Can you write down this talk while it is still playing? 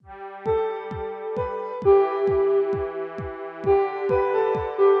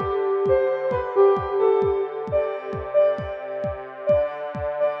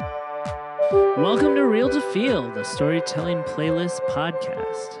Reel to Feel, the storytelling playlist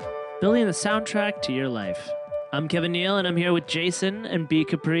podcast, building the soundtrack to your life. I'm Kevin Neal, and I'm here with Jason and B.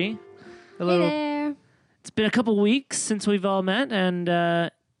 Capri. Hello. Hey there. It's been a couple weeks since we've all met, and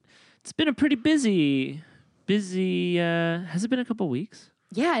it's been a pretty busy. Has it been a couple weeks?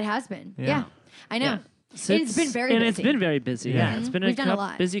 Yeah, it has been. Yeah, I know. Yeah. So it's been very busy. It's been very busy. Yeah, it's been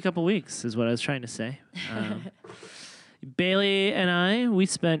a busy couple weeks, is what I was trying to say. Bailey and I, we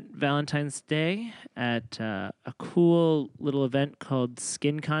spent Valentine's Day at a cool little event called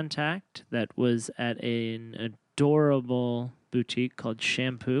Skin Contact that was at an adorable boutique called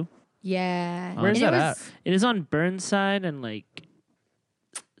Shampoo. Yeah. Where's that at? It is on Burnside and like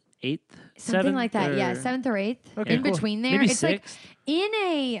 8th? Something like that, yeah. 7th or 8th. Okay, in between there. Maybe it's 6th. Like in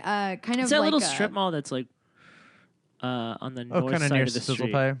a kind of it's that like little strip mall that's like on the north kind of side near of the Sizzle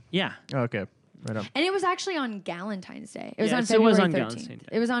street. Pie? Yeah. Oh, okay. Right on. And it was actually on Galentine's Day. It was Yeah, on so it was February on 13th. Galentine's Day.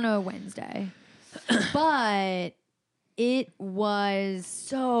 It was on a Wednesday. But it was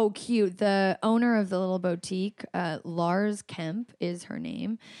so cute. The owner of the little boutique, Lars Kemp is her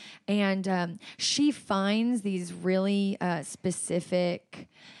name. And she finds these really specific,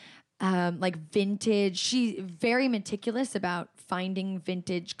 like vintage. She's very meticulous about finding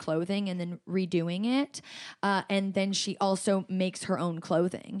vintage clothing and then redoing it. And then she also makes her own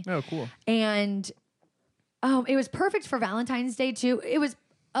clothing. Oh, cool. And it was perfect for Valentine's Day too. It was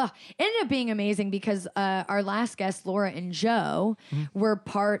ended up being amazing because our last guests, Laura and Joe, were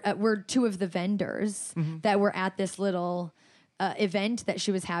were two of the vendors that were at this little event that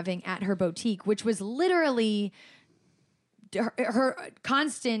she was having at her boutique, which was literally her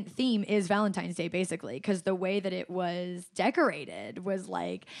constant theme is Valentine's Day, basically, because the way that it was decorated was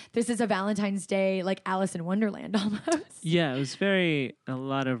like, this is a Valentine's Day, like Alice in Wonderland almost. Yeah, it was a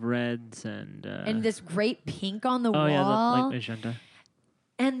lot of reds and this great pink on the wall. Oh yeah, like magenta.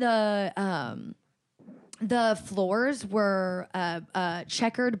 And the floors were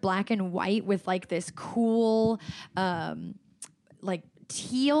checkered black and white with like this cool like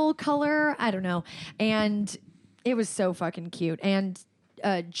teal color. I don't know. And it was so fucking cute. And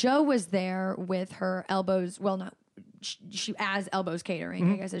Joe was there with her Elbows. Well, not she as Elbows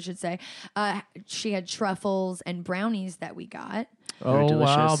Catering, I guess I should say. She had truffles and brownies that we got. Oh,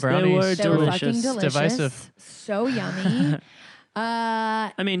 wow. Brownies. They were fucking delicious. Divisive. So yummy.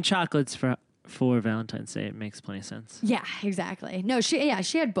 I mean, chocolates for Valentine's Day, it makes plenty of sense. Yeah, exactly. No, she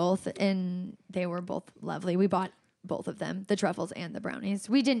had both, and they were both lovely. We bought both of them, the truffles and the brownies.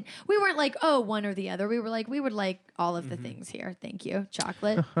 We weren't like, oh, one or the other. We were like, we would like all of the things here. Thank you.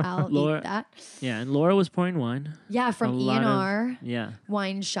 Chocolate, I'll eat that. Yeah, and Laura was pouring wine. Yeah, from E&R yeah.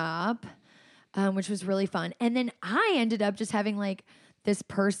 Wine Shop, which was really fun. And then I ended up just having like this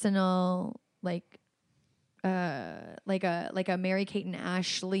personal like a Mary-Kate and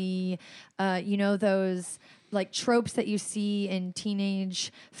Ashley, those like tropes that you see in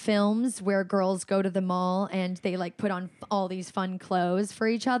teenage films where girls go to the mall and they like put on all these fun clothes for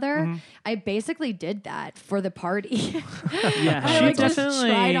each other. I basically did that for the party. Yeah, I like just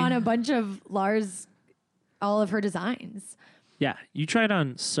tried on a bunch of all of her designs. Yeah, you tried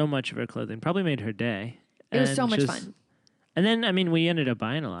on so much of her clothing, probably made her day. It was so much fun. And then, I mean, we ended up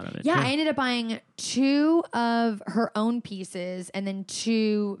buying a lot of it. Yeah, too. I ended up buying 2 of her own pieces and then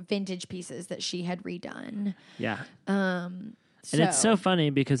 2 vintage pieces that she had redone. Yeah. And it's so funny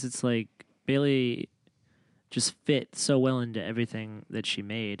because it's like Bailey just fit so well into everything that she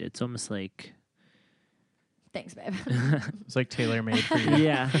made. It's almost like... Thanks, babe. It's like tailor-made for you.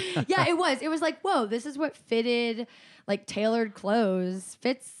 Yeah. Yeah, it was. It was like, whoa, this is what fitted, like tailored clothes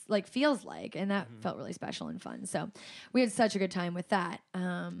feels like. And that felt really special and fun. So we had such a good time with that.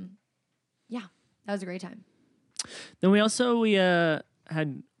 Yeah, that was a great time. Then we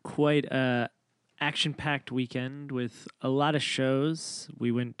had quite a action-packed weekend with a lot of shows.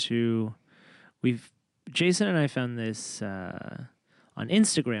 Jason and I found this on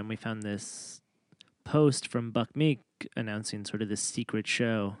Instagram. We found this post from Buck Meek announcing sort of this secret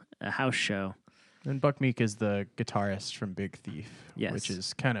show, a house show. And Buck Meek is the guitarist from Big Thief, yes. Which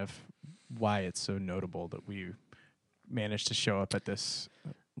is kind of why it's so notable that we managed to show up at this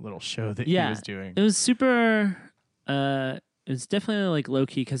little show that he was doing. It was super... it was definitely like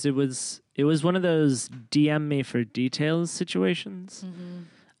low-key because it was one of those DM me for details situations.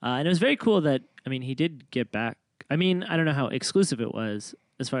 And it was very cool that, I mean, he did get back. I mean, I don't know how exclusive it was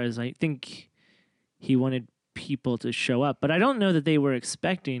as far as I think he wanted people to show up, but I don't know that they were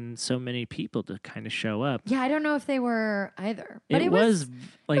expecting so many people to kind of show up. Yeah, I don't know if they were either. But it was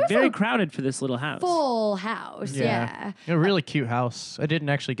very crowded for this little house. Full house, yeah. A really cute house. I didn't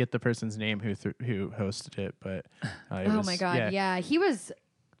actually get the person's name who hosted it, but oh my God, yeah. He was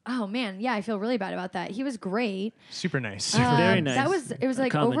Oh man, yeah, I feel really bad about that. He was great. Super nice. Very nice. It was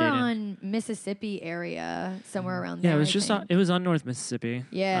like over Accommodating. on Mississippi area, somewhere around Yeah, there. it was just it was on North Mississippi.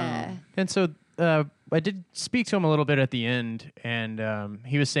 Yeah. And so I did speak to him a little bit at the end, and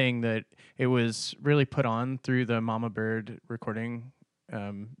he was saying that it was really put on through the Mama Bird recording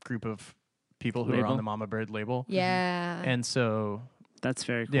group of people who are on the Mama Bird label. Yeah. And so That's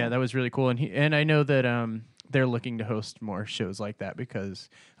very cool. yeah, that was really cool. And I know that they're looking to host more shows like that because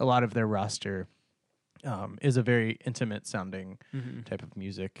a lot of their roster is a very intimate sounding type of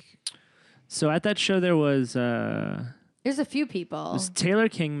music. So at that show there was There's a few people. Taylor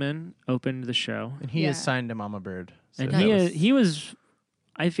Kingman opened the show, And he is signed to Mama Bird. So and that he was,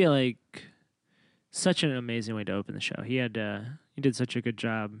 I feel like, such an amazing way to open the show. He did such a good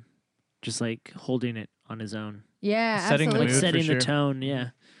job, just like holding it on his own, Yeah, setting the absolutely. mood. setting for the sure. tone. Yeah.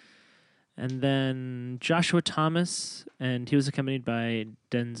 And then Joshua Thomas, and he was accompanied by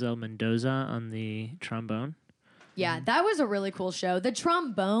Denzel Mendoza on the trombone. Yeah, that was a really cool show. The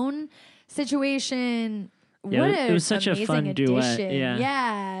trombone situation. Yeah, what it was such a amazing fun duet, addition. yeah.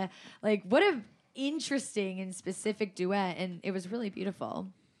 Yeah. Like what a interesting and specific duet, and it was really beautiful.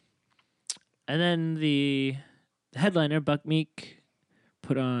 And then the headliner, Buck Meek,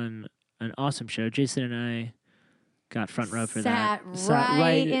 put on an awesome show. Jason and I got front row for Sat that.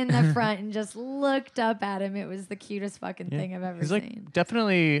 right in the front and just looked up at him. It was the cutest fucking Yeah. thing I've ever He's seen. like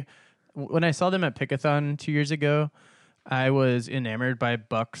definitely. When I saw them at Pickathon 2 years ago, I was enamored by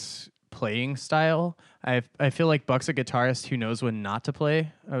Buck's playing style. I feel like Buck's a guitarist who knows when not to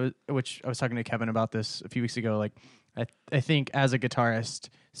play. Which I was talking to Kevin about this a few weeks ago. Like I think as a guitarist,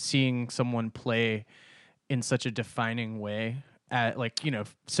 seeing someone play in such a defining way, at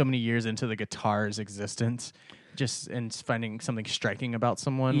so many years into the guitar's existence, and finding something striking about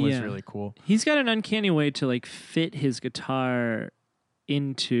someone was really cool. He's got an uncanny way to like fit his guitar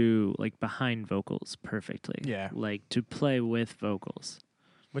into like behind vocals perfectly. Yeah. Like to play with vocals.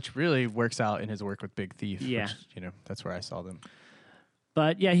 Which really works out in his work with Big Thief. Yeah. Which, that's where I saw them.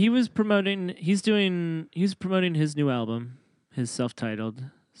 But yeah, he's promoting his new album, his self-titled,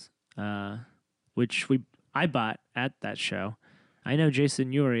 which I bought at that show. I know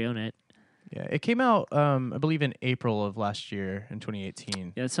Jason, you already own it. Yeah, it came out, I believe, in April of last year, in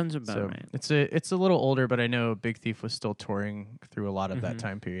 2018. Yeah, it sounds about right. It's a little older, but I know Big Thief was still touring through a lot of that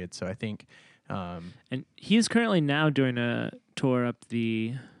time period. So I think, and he is currently now doing a tour up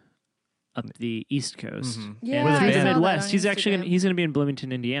the East Coast. Yeah, With a I band. saw that Midwest. on He's actually Instagram. he's going to be in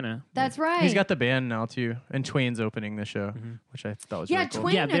Bloomington, Indiana. That's right. he's got the band now too, and Twain's opening the show, which I thought was yeah, really cool.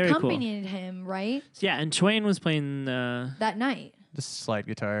 Twain Yeah, very cool. accompanied him, right? Yeah, and Twain was playing. That night. The slide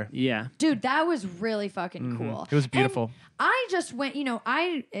guitar. Yeah, Dude, that was really fucking cool. It was beautiful. And I just went,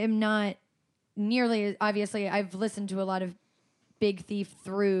 I am not nearly, obviously, I've listened to a lot of Big Thief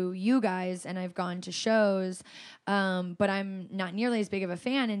through you guys and I've gone to shows, but I'm not nearly as big of a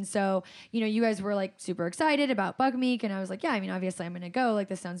fan. And so, you guys were like super excited about Buck Meek. And I was like, yeah, obviously I'm going to go. Like,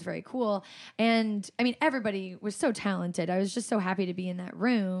 this sounds very cool. And everybody was so talented. I was just so happy to be in that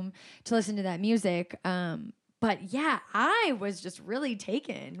room to listen to that music. But yeah, I was just really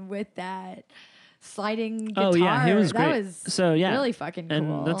taken with that sliding guitar. Oh yeah, he was great. That was so yeah, really fucking cool.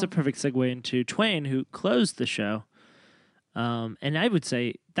 and that's a perfect segue into Twain, who closed the show. And I would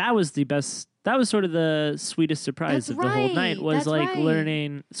say that was the best. That was sort of the sweetest surprise That's of the whole night. right. Was That's like right.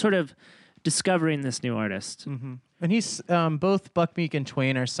 learning, sort of discovering this new artist. And he's both Buck Meek and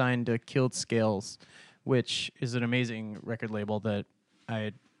Twain are signed to Killed Scales, which is an amazing record label that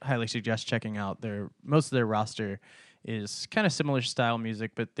I highly suggest checking out. Most of their roster is kind of similar style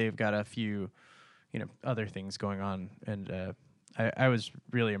music, but they've got a few, other things going on. And I was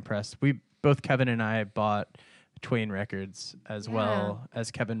really impressed. Both Kevin and I bought Twain records as well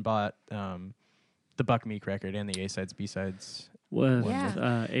as Kevin bought the Buck Meek record and the A-sides, B-sides. With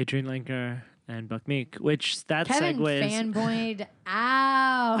Yeah. Adrian Lenker and Buck Meek, which that Kevin segues. fanboyed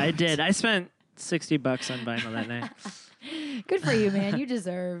out. I did. I spent $60 on vinyl that night. Good for you, man. You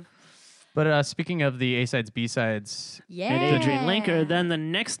deserve. But speaking of the A-sides, B-sides, Yeah. And Adrian Lenker. Then the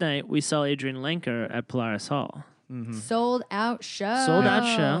next night we saw Adrian Lenker at Polaris Hall. Sold out show. Sold out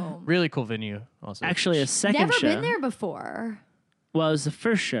show. really cool venue also. Actually, a second Never show. been there before. Well, it was the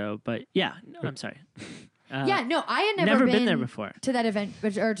first show, but yeah, no, I'm sorry. Yeah, no, I had never been there before. to that event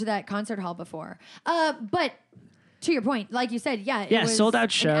or to that concert hall before. But to your point, like you said, it Yeah, was sold out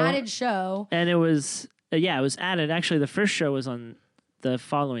show. an added show. And it was, it was added. Actually, the first show was on the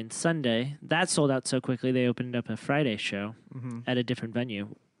following Sunday. That sold out so quickly, they opened up a Friday show at a different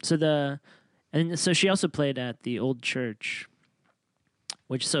venue. So she also played at the Old Church,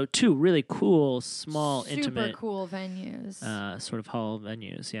 which so two really cool, small, Super intimate, cool venues. sort of hall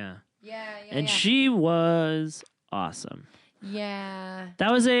venues. Yeah, yeah, and she was awesome. Yeah.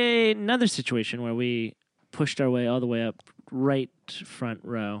 That was another situation where we pushed our way all the way up right front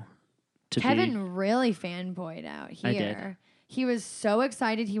row to Kevin really fanboyed out here. I did. He was so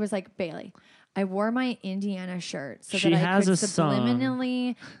excited. He was like, Bailey, I wore my Indiana shirt so She that I has could a song.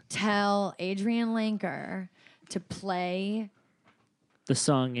 subliminally tell Adrian Lanker to play. the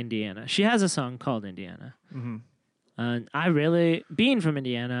song Indiana. She has a song called Indiana. Mm-hmm. And I really, being from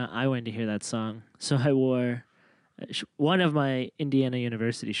Indiana, I wanted to hear that song. So I wore one of my Indiana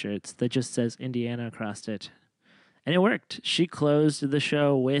University shirts that just says Indiana across it. And it worked. She closed the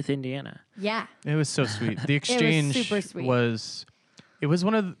show with Indiana. Yeah. It was so sweet. The exchange super sweet. It was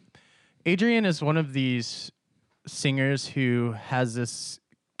one of Adrian is one of these singers who has this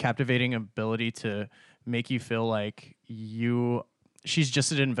captivating ability to make you feel like she's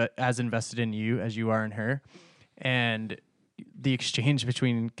just as invested in you as you are in her. And the exchange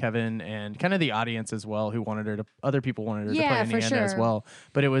between Kevin and kind of the audience as well, other people wanted her to play Indiana as well.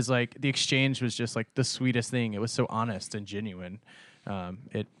 But it was like the exchange was just like the sweetest thing. It was so honest and genuine.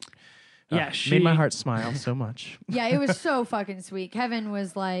 She made my heart smile so much. Yeah, it was so fucking sweet. Kevin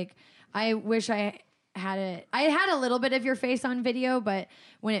was like, I wish I had it. I had a little bit of your face on video, but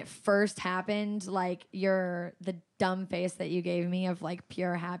when it first happened, like the dumb face that you gave me of like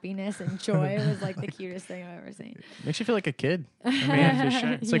pure happiness and joy was like the cutest thing I've ever seen. Makes you feel like a kid. I mean, for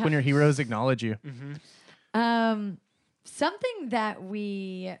sure. It's like when your heroes acknowledge you. Mm-hmm. Something that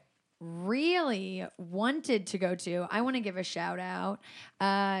we really wanted to go to, I want to give a shout out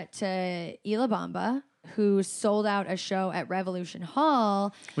to Ila Bamba, who sold out a show at Revolution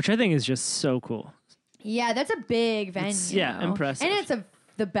Hall. Which I think is just so cool. Yeah, that's a big venue. Impressive. And it's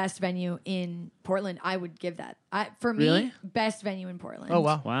the best venue in Portland. I would give that. For me, Really? best venue in Portland. Oh,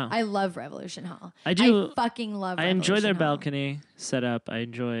 wow. Wow. I love Revolution Hall. I do. I fucking love I Revolution enjoy their Hall. balcony setup. I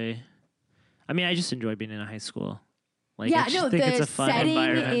just enjoy being in a high school. Like, Yeah, I just no, think it's the a fun setting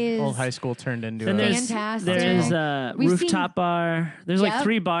environment. is Old high school turned into Then there's fantastic. there's a We've rooftop seen- bar. There's like Yep.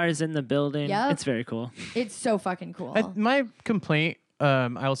 3 bars in the building. Yep. It's very cool. It's so fucking cool. My complaint, I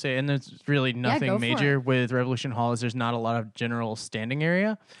will say, and there's really go nothing for major it. with Revolution Hall, is there's not a lot of general standing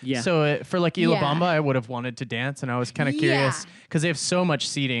area. Yeah. So for like Ila Yeah. Bamba, I would have wanted to dance, and I was kind of curious because they have so much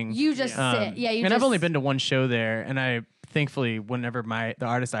seating. You just sit. Yeah, you and just, I've only been to one show there, and I thankfully, whenever the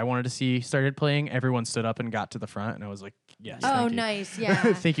artist I wanted to see started playing, everyone stood up and got to the front, and I was like, yes. Oh, thank you. nice. Yeah.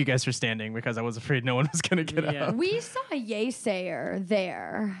 Thank you guys for standing because I was afraid no one was going to get Yeah. up. We saw Yesayer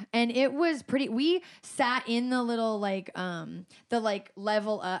there, and it was pretty. We sat in the little level.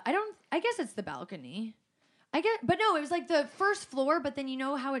 I guess it's the balcony. But no, it was like the first floor. But then you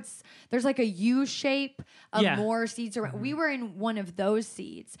know how there's like a U shape of Yeah. more seats around. We were in one of those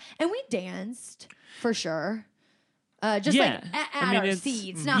seats, and we danced for sure. Just Yeah. like at I mean, our it's-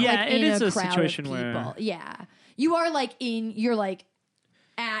 seats, not yeah, like it in is a a crowd situation of where- people. Yeah, you are like you're like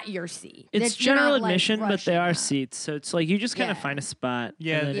at your seat. It's You're general not, like, admission, but rushing they are up. seats. So it's like you just kind of Yeah. find a spot.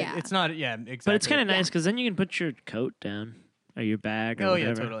 Yeah, and then- Yeah. it's not. Yeah, exactly. But it's kind of Yeah. nice because then you can put your coat down or your bag or Oh whatever.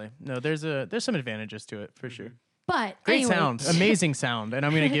 yeah, totally. No, there's some advantages to it for Mm-hmm. sure. But Great anyway, sound, amazing sound, and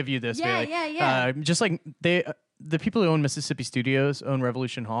I'm going to give you this. Yeah, Bailey. yeah. Just like the people who own Mississippi Studios own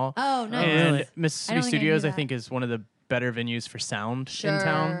Revolution Hall. Oh, nice. And really? Mississippi I don't think I Studios, knew I that. think, is one of the better venues for sound in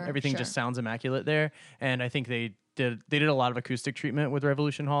town. Sure, Everything sure. just sounds immaculate there, and I think they did a lot of acoustic treatment with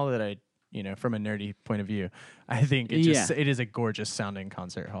Revolution Hall that I. From a nerdy point of view, I think it is a gorgeous sounding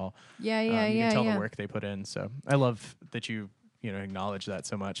concert hall. Yeah, You can tell yeah. the work they put in. So I love that you acknowledge that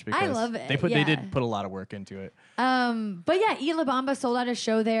so much because love it, They yeah. did put a lot of work into it. But yeah, Ila Bamba sold out a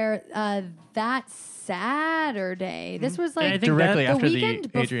show there that Saturday. This was And I like think Directly the after the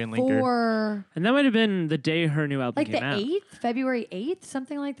weekend Adrian Linker. before, And that might have been the day her new album like came the out. 8th, February 8th,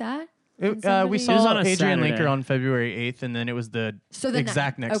 something like that. We It was saw on a Adrian Saturday. Linker on February 8th, and then it was the So the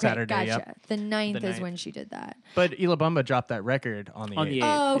exact ninth. next Okay, Saturday. Gotcha. Yep. The 9th The is 9th. when she did that. But Ila Bamba dropped that record on the 8th. 8th.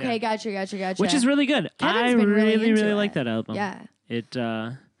 Oh, okay, yeah. gotcha. Which is really good. Kevin's I been really really, into really it. like that album. Yeah. It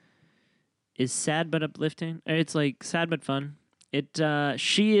is sad but uplifting. It's like sad but fun.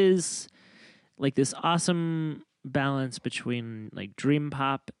 She is like this awesome balance between like dream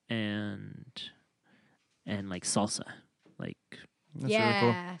pop and like salsa, like That's really cool.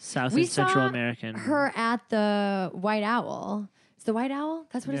 Yeah. South We and Central saw American. Her at the White Owl. It's the White Owl.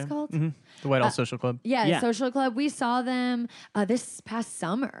 That's what it's called. Mm-hmm. The White Owl Social Club. Yeah, Social Club. We saw them this past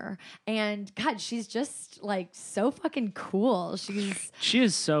summer, and God, she's just like so fucking cool. She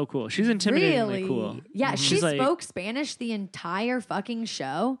is so cool. She's intimidatingly cool. Yeah, she She's like- spoke Spanish the entire fucking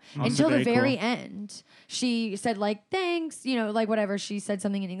show Also until the very very cool. end. She said like thanks, like whatever. She said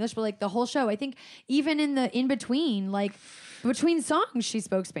something in English, but like the whole show, I think even in between, like between songs, she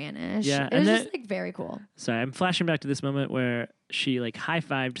spoke Spanish. Yeah, it was and just like very cool. Sorry, I'm flashing back to this moment where she like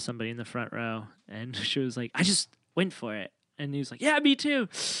high-fived somebody in the front row, and she was like, I just went for it. And he was like, yeah, me too.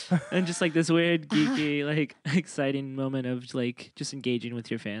 And just like this weird, geeky, like exciting moment of like just engaging with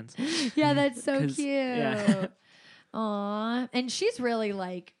your fans. Yeah, that's so 'Cause- cute. yeah. Aw. And she's really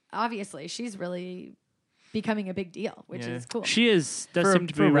like, obviously, she's really becoming a big deal, which Yeah. is cool. She does For, seem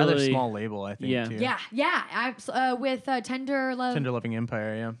to for be a rather really small label, I think. Yeah. Too. yeah. With Tender Love. Tender Loving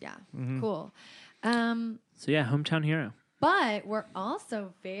Empire. Yeah. Yeah, cool. So yeah, hometown hero. But we're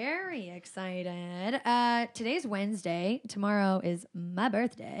also very excited. Today's Wednesday. Tomorrow is my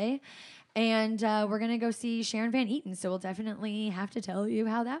birthday. And we're going to go see Sharon Van Eaton. So we'll definitely have to tell you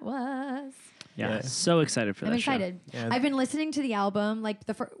how that was. Yeah, Yeah. so excited for I'm that excited. Yeah. I've been listening to the album. Like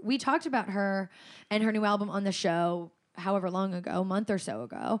we talked about her and her new album on the show however long ago, a month or so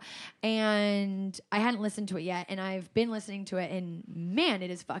ago. And I hadn't listened to it yet. And I've been listening to it, and man, it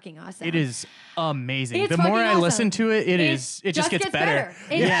is fucking awesome. It is amazing. It's The more fucking I awesome. listen to it, it just gets better.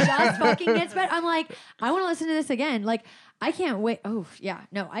 It just fucking gets better. I'm like, I want to listen to this again. Like, I can't wait. Oh, yeah.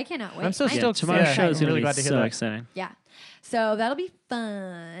 No, I cannot wait. I'm so I'm stoked. Tomorrow's Yeah, show is I'm going really to glad be to hear so that. exciting. Yeah. So that'll be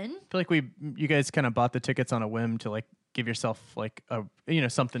fun. I feel like you guys kind of bought the tickets on a whim to like give yourself like a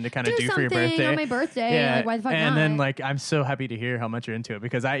something to kind of do for your something birthday. on my birthday. Like, why the fuck and not? then like I'm so happy to hear how much you're into it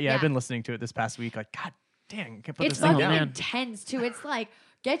because Yeah. I've been listening to it this past week. Like, God dang, I can't put It's this thing fucking down. man. intense too. It's like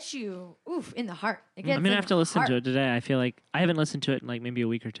gets you in the heart. It gets I'm going to in have to the listen heart. to it today. I feel like I haven't listened to it in like maybe a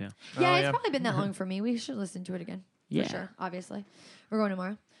week or two. Yeah, Oh, it's yeah. probably been that long for me. We should listen to it again. Yeah. For sure. Obviously. We're going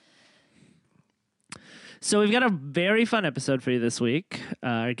tomorrow. So we've got a very fun episode for you this week.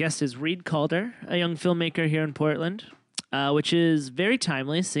 Our guest is Reed Calder, a young filmmaker here in Portland, which is very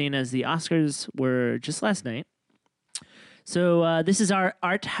timely, seeing as the Oscars were just last night. So this is our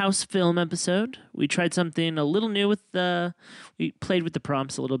art house film episode. We tried something a little new with we played with the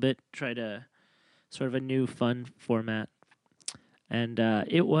prompts a little bit, tried a sort of a new fun format. And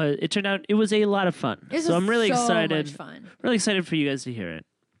it turned out it was a lot of fun. This So is I'm really so excited. much fun. Really excited for you guys to hear it.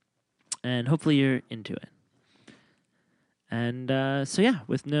 And hopefully you're into it. And so yeah,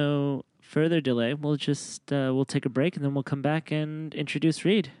 with no further delay, we'll take a break and then we'll come back and introduce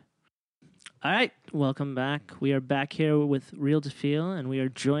Reed. All right, welcome back. We are back here with Real to Feel, and we are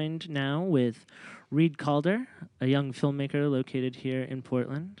joined now with Reed Calder, a young filmmaker located here in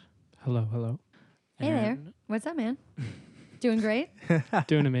Portland. Hello, hello. Hey there. And What's up, man? Doing great?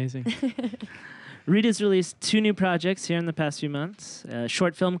 Doing amazing. Reed has released 2 new projects here in the past few months. A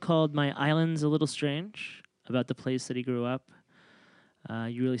short film called My Island's a Little Strange, about the place that he grew up.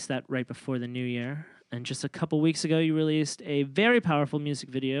 You released that right before the new year. And just a couple weeks ago, you released a very powerful music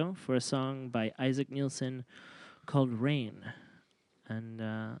video for a song by Isaac Nielsen called Rain. And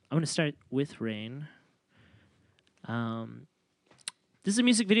I'm going to start with Rain. This is a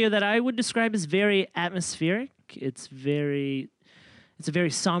music video that I would describe as very atmospheric. It's a very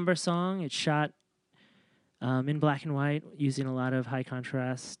somber song. It's shot in black and white, using a lot of high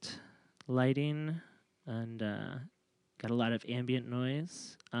contrast lighting, and got a lot of ambient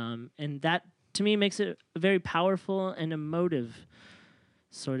noise. And that, to me, makes it a very powerful and emotive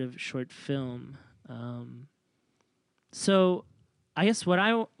sort of short film. So I guess what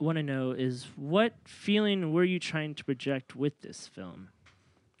I want to know is, what feeling were you trying to project with this film?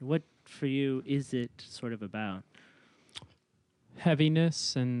 What, for you, is it sort of about?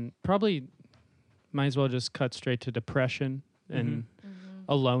 Heaviness, and probably might as well just cut straight to depression and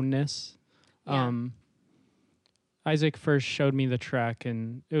aloneness. Yeah. Isaac first showed me the track,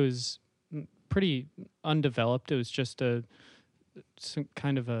 and it was pretty undeveloped. It was just some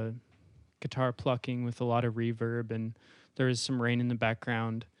kind of a guitar plucking with a lot of reverb, and there was some rain in the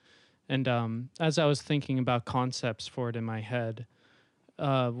background. And as I was thinking about concepts for it in my head,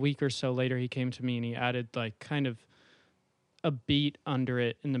 a week or so later, he came to me and he added like kind of a beat under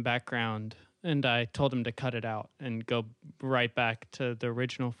it in the background, and I told him to cut it out and go right back to the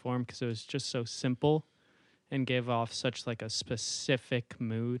original form because it was just so simple and gave off such like a specific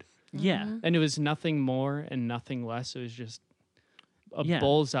mood. Yeah. And it was nothing more and nothing less. It was just a Yeah.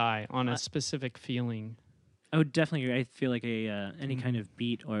 bullseye on a specific feeling. I would definitely agree. I feel like any kind of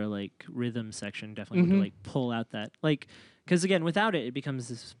beat or like rhythm section definitely would like pull out that, like, because again, without it, it becomes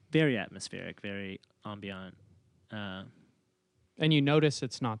this very atmospheric, very ambient. And you notice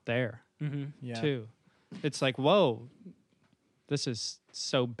it's not there Yeah. too. It's like, whoa, this is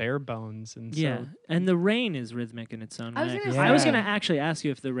so bare bones and Yeah, so and the rain is rhythmic in its own I was way. gonna I was say- going to actually ask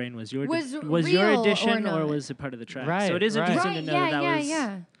you if the rain was your Was your real or addition or not? was it part of the track. Right, so it is right. interesting Right, to know yeah, that yeah, was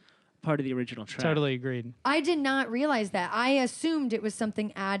yeah. part of the original track. totally agreed. I did not realize that. I assumed it was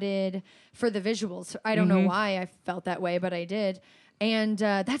something added for the visuals. I don't know why I felt that way, but I did. And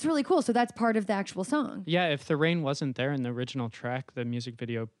that's really cool. So that's part of the actual song. Yeah, if the rain wasn't there in the original track, the music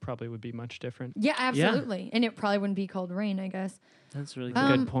video probably would be much different. Yeah, absolutely. And it probably wouldn't be called Rain, I guess. That's really a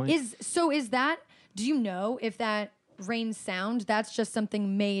cool. good point. Is that, do you know if that rain sound, that's just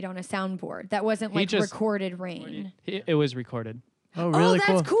something made on a soundboard? That wasn't He like just- recorded rain. It was recorded. Oh, really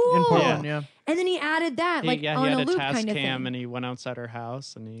that's cool. cool. In Portland, Yeah. yeah. And then he added that like he on had a a loop task kind of cam thing. and he went outside our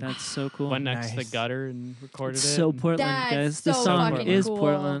house and he That's so cool. went next to Nice. the gutter and recorded It's it. so and- Portland, That's guys. The so song fucking is cool.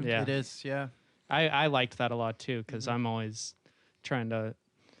 Portland. Yeah. It is, yeah. I liked that a lot too because I'm always trying to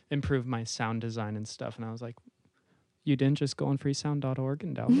improve my sound design and stuff. And I was like, you didn't just go on freesound.org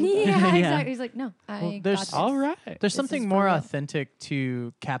and download that? Yeah, Yeah. exactly. He's like, no, I Well, got there's- this. All right. There's This is something for more real. authentic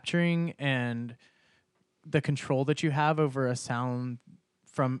to capturing and the control that you have over a sound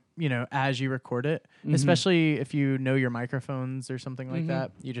from, as you record it, especially if you know your microphones or something like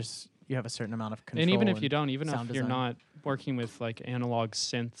that. You have a certain amount of control. And even if you don't, even if sound you're design. not working with like analog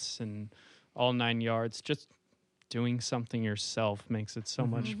synths and all 9 yards, just doing something yourself makes it so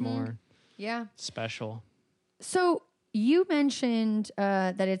much more Yeah. special. So you mentioned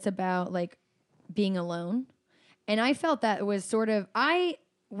that it's about like being alone. And I felt that it was sort of,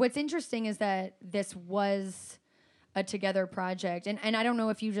 what's interesting is that this was a together project. And I don't know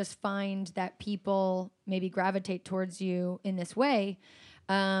if you just find that people maybe gravitate towards you in this way.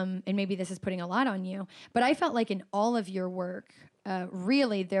 And maybe this is putting a lot on you. But I felt like in all of your work,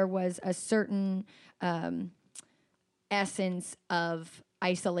 really there was a certain essence of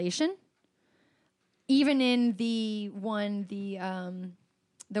isolation. Even in the one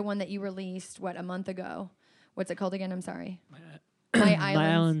that you released, a month ago? What's it called again? I'm sorry. My Islands.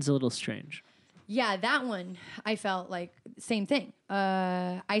 My Island's a little strange. Yeah, that one, I felt like same thing.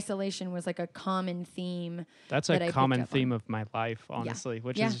 Isolation was like a common theme. That's that I a picked common up on. theme of my life, honestly,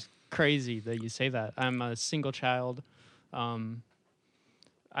 which Yeah. is crazy that you say that. I'm a single child.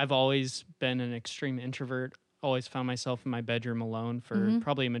 I've always been an extreme introvert, always found myself in my bedroom alone for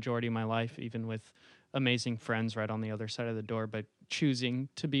probably a majority of my life, even with amazing friends right on the other side of the door, but choosing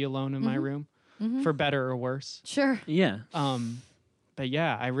to be alone in my room for better or worse. Sure. Yeah. But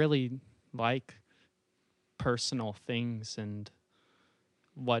yeah, I really like personal things and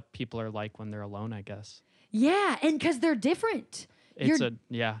what people are like when they're alone, I guess. Yeah, and because they're different. It's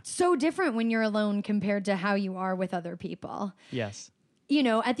You're so different when you're alone compared to how you are with other people. yes.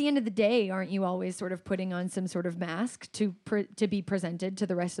 At the end of the day, aren't you always sort of putting on some sort of mask to be presented to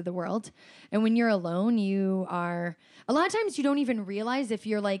the rest of the world? And when you're alone, you are, a lot of times you don't even realize if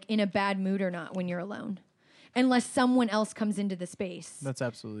you're like in a bad mood or not when you're alone, unless someone else comes into the space. That's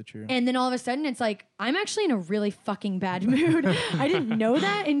absolutely true. And then all of a sudden it's like, I'm actually in a really fucking bad mood. I didn't know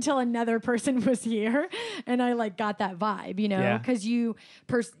that until another person was here and I like got that vibe, Yeah. because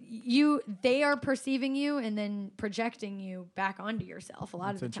they are perceiving you and then projecting you back onto yourself a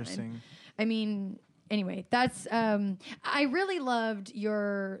lot That's of the interesting. time. I mean, anyway, that's, I really loved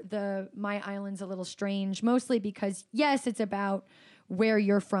the My Island's a Little Strange, mostly because yes, it's about where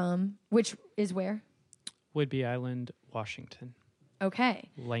you're from, which is where? Whidbey Island, Washington, Okay.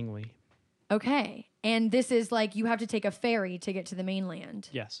 Langley. Okay. And this is like you have to take a ferry to get to the mainland,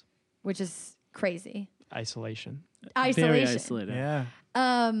 Yes. which is crazy. Isolation. Isolation. Very isolated. Yeah.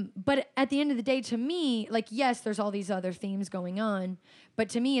 But at the end of the day, to me, like, yes, there's all these other themes going on, but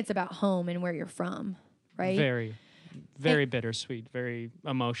to me, it's about home and where you're from, right? Very, very bittersweet, very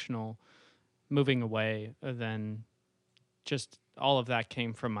emotional, moving away. Then just all of that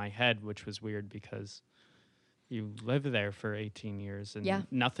came from my head, which was weird because you live there for 18 years and Yeah.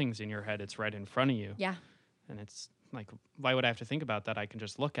 nothing's in your head. It's right in front of you. Yeah. And it's like, why would I have to think about that? I can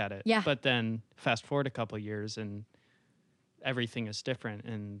just look at it. Yeah. But then fast forward a couple years and everything is different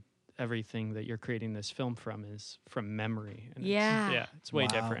and everything that you're creating this film from is from memory. And Yeah. it's way Wow.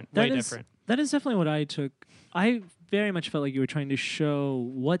 different. That Way is- different. That is definitely what I took. I very much felt like you were trying to show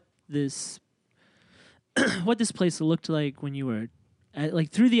what this what this place looked like when you were like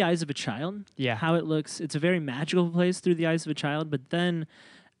through the eyes of a child. Yeah. How it looks. It's a very magical place through the eyes of a child, but then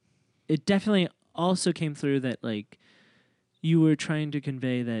it definitely also came through that like you were trying to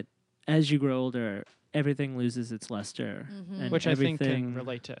convey that as you grow older, everything loses its luster, and Which I think can everything-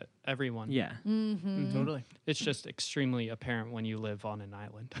 relate to everyone. Yeah, Totally. It's just extremely apparent when you live on an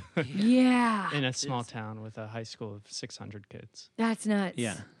island Yeah. in a small town with a high school of 600 kids. That's nuts.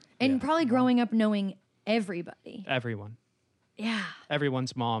 yeah. And Yeah. probably growing up knowing everybody. Everyone. Yeah.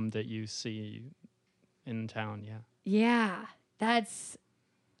 Everyone's mom that you see in town, yeah. Yeah. That's,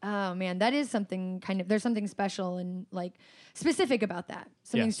 oh man, that is something there's something special and like specific about that.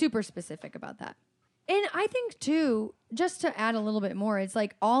 Something Yeah. super specific about that. And I think too, just to add a little bit more, it's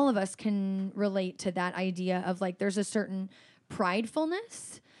like all of us can relate to that idea of like there's a certain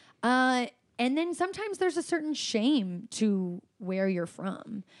pridefulness. And then sometimes there's a certain shame to where you're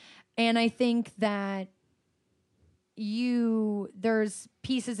from. And I think that there's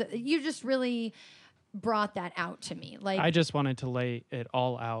pieces, you just really brought that out to me. Like I just wanted to lay it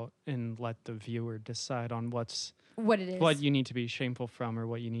all out and let the viewer decide on what it is. you need to be shameful from or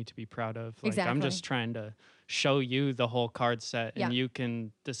what you need to be proud of. Like I'm Exactly. just trying to show you the whole card set and Yeah. you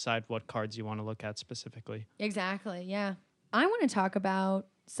can decide what cards you want to look at specifically. Exactly. Yeah. I want to talk about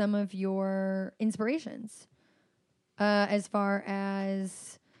some of your inspirations as far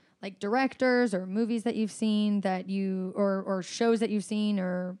as like directors or movies that you've seen that you or shows that you've seen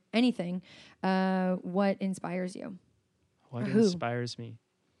or anything. What inspires you? What Or who? inspires me?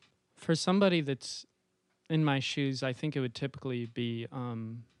 For somebody that's in my shoes, I think it would typically be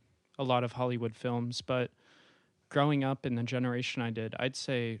a lot of Hollywood films. But growing up in the generation I did, I'd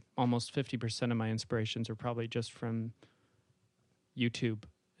say almost 50% of my inspirations are probably just from YouTube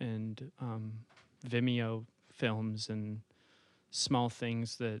and Vimeo films and small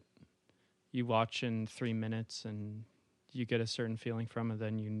things that you watch in 3 minutes and you get a certain feeling from it,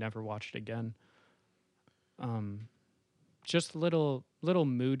 then you never watch it again. Just little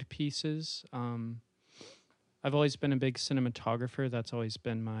mood pieces. I've always been a big cinematographer. That's always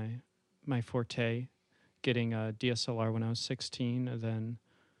been my forte. Getting a DSLR when I was 16, and then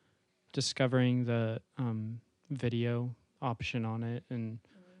discovering the video option on it, and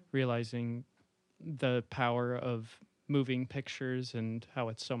realizing the power of moving pictures and how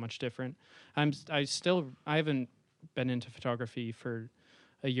it's so much different. I haven't been into photography for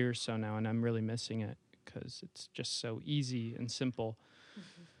a year or so now, and I'm really missing it because it's just so easy and simple,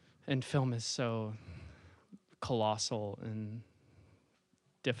 and film is so colossal and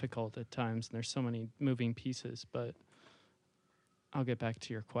difficult at times, and there's so many moving pieces. But I'll get back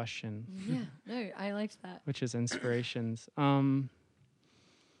to your question, Yeah. No, I liked that. which is inspirations. I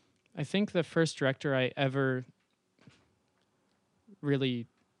think the first director I ever really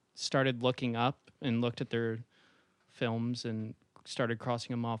started looking up and looked at their films and started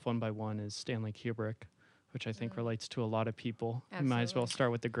crossing them off one by one is Stanley Kubrick, which I think relates to a lot of people. You might as well Absolutely.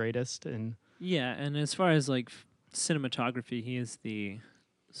 start with the greatest. And Yeah, and as far as like cinematography, he is he's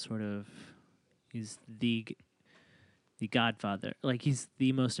the godfather. Like he's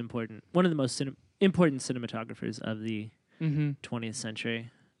the most important, one of the most important cinematographers of the 20th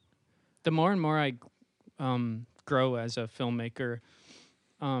century. the more and more I grow as a filmmaker,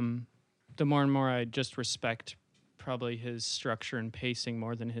 the more and more I just respect probably his structure and pacing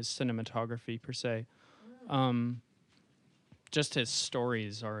more than his cinematography per se. Just his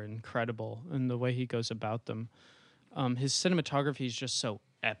stories are incredible and the way he goes about them. His cinematography is just so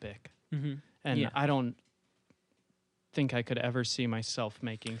epic. And Yeah. I don't think I could ever see myself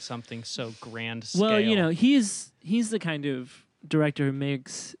making something so grand scale. Well, you know, he's the kind of director who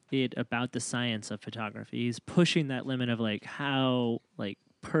makes it about the science of photography. He's pushing that limit of like how like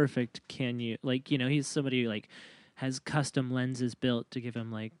perfect can you, like, you know, he's somebody who like has custom lenses built to give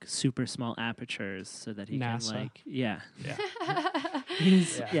him like super small apertures so that he NASA. can like yeah. Yeah.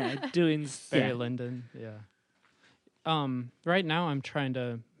 He's Yeah. doing Barry yeah. Lyndon, yeah. Right now I'm trying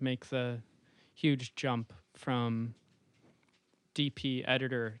to make the huge jump from DP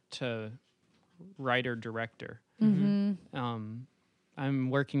editor to writer director. I'm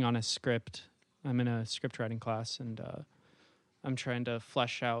working on a script. I'm in a script writing class, and I'm trying to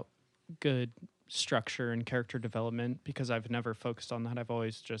flesh out good structure and character development because I've never focused on that. I've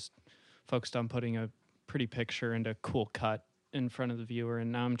always just focused on putting a pretty picture and a cool cut in front of the viewer,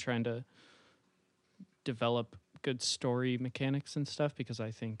 and now I'm trying to develop good story mechanics and stuff because I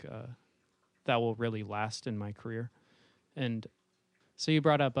think that will really last in my career. And so you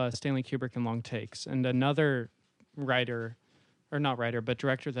brought up Stanley Kubrick and Long Takes, and another writer, or not writer, but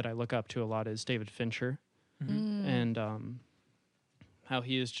director that I look up to a lot is David Fincher, and how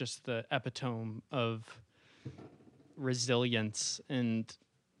he is just the epitome of resilience and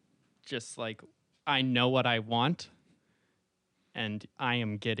just like, I know what I want, and I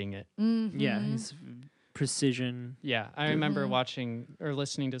am getting it. Yeah, precision. Yeah, I remember watching or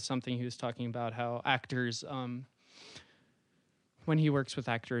listening to something he was talking about how actors, when he works with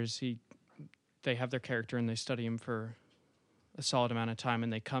actors, they have their character and they study him for a solid amount of time,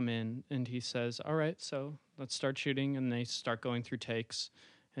 and they come in and he says, "All right, so let's start shooting," and they start going through takes,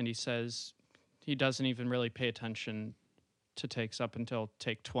 and he says he doesn't even really pay attention to takes up until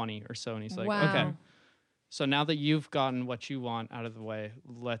take 20 or so, and he's like, Wow. "Okay. So now that you've gotten what you want out of the way,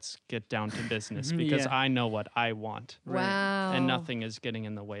 let's get down to business because Yeah. I know what I want." Wow. And nothing is getting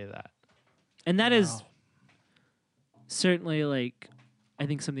in the way of that. And that is certainly like I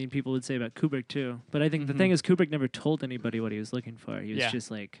think something people would say about Kubrick too. But I think the thing is Kubrick never told anybody what he was looking for. He was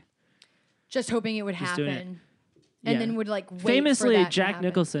just like Just hoping it would Just doing happen. it. And Yeah. then would like wait famously for that to Jack happen.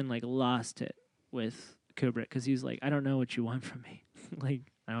 Nicholson like lost it with Kubrick because he's like, I don't know what you want from me. Like,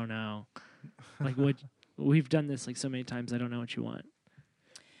 I don't know. Like what we've done this like so many times, I don't know what you want.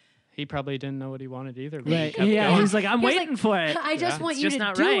 He probably didn't know what he wanted either. But he Right. kept Yeah. going. He's like, I'm He was waiting like, for it. I just Yeah. want It's you just to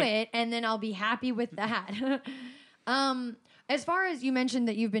not do right. it, and then I'll be happy with that. As far as you mentioned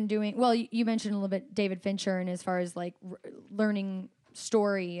that you've been doing, well, you mentioned a little bit David Fincher, and as far as like learning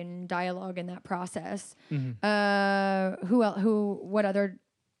story and dialogue in that process, what other,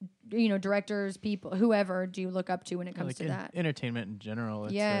 directors, people, whoever do you look up to when it comes Like to that entertainment in general.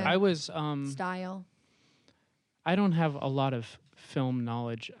 It's, Yeah. I was style? I don't have a lot of film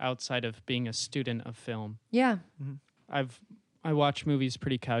knowledge outside of being a student of film. Yeah. I watch movies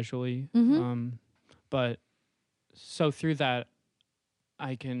pretty casually, but so through that,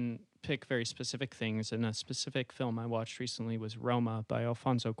 I can pick very specific things. And a specific film I watched recently was Roma by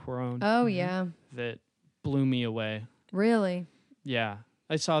Alfonso Cuarón Oh yeah. that blew me away. Really Yeah,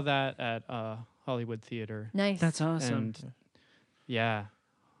 I saw that at Hollywood Theater, nice. That's awesome. and yeah,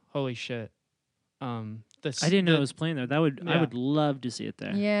 holy shit. I didn't know it was playing there. I Yeah. would love to see it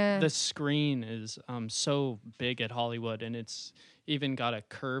there. yeah. The screen is so big at Hollywood, and it's even got a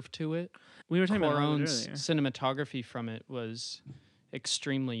curve to it. We were talking about Hollywood Cuarón's earlier. cinematography from it was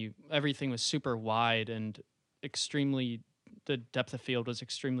everything was super wide and the depth of field was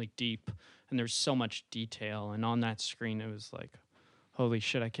extremely deep, and there's so much detail. And on that screen, it was like, holy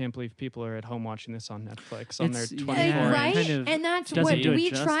shit, I can't believe people are at home watching this on Netflix on their It's- 24 yeah, inch. right? kind of And that's doesn't what do it we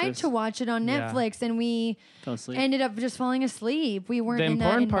tried justice. to watch it on Yeah. Netflix, and we Fell asleep. ended up just falling asleep. We weren't The in that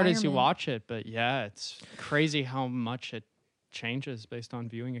important part is you environment. watch it, but yeah, it's crazy how much it changes based on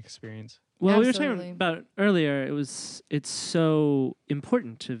viewing experience. Well, we were Absolutely. talking about earlier. It's so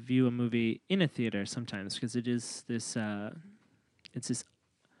important to view a movie in a theater sometimes because it is this. It's this.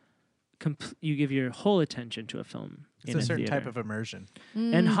 You give your whole attention to a film. It's in a certain theater. type of immersion.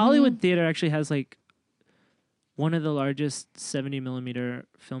 And Hollywood Theater actually has like one of the largest 70 millimeter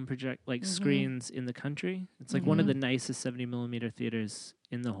film screens in the country. It's like one of the nicest 70 millimeter theaters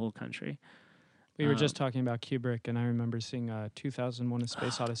in the whole country. We were just talking about Kubrick, and I remember seeing 2001: A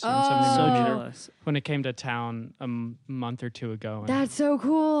Space Odyssey Oh. in 70 So millimeter jealous. when it came to town a month or two ago. And That's so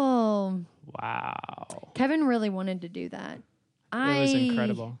cool. wow, Kevin really wanted to do that. it was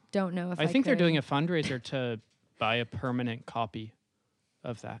incredible. Don't know if I think they're could. doing a fundraiser to buy a permanent copy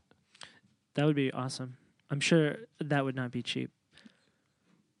of that. That would be awesome. I'm sure that would not be cheap.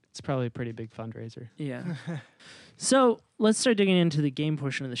 It's probably a pretty big fundraiser. Yeah. So let's start digging into the game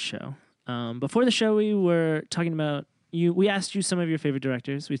portion of the show. Before the show, we were talking about you. We asked you some of your favorite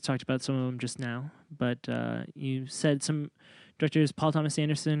directors. We talked about some of them just now, but you said some directors: Paul Thomas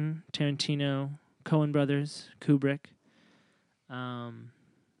Anderson, Tarantino, Coen Brothers, Kubrick.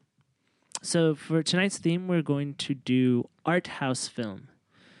 So for tonight's theme, we're going to do art house film,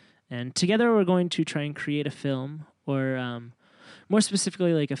 and together we're going to try and create a film, or more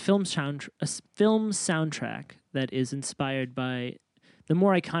specifically, like a film soundtrack that is inspired by the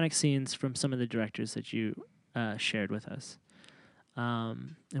more iconic scenes from some of the directors that you shared with us.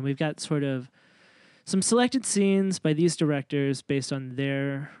 And we've got sort of some selected scenes by these directors based on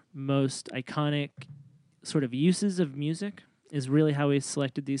their most iconic sort of uses of music is really how we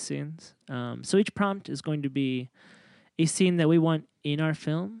selected these scenes. So each prompt is going to be a scene that we want in our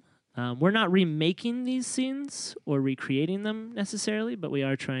film. We're not remaking these scenes or recreating them necessarily, but we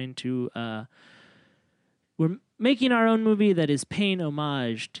are trying to... we're making our own movie that is paying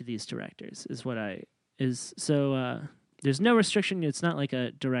homage to these directors, is what so there's no restriction. It's not like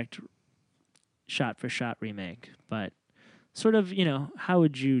a direct shot-for-shot remake, but sort of, how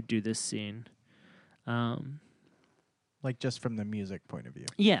would you do this scene? Like just from the music point of view.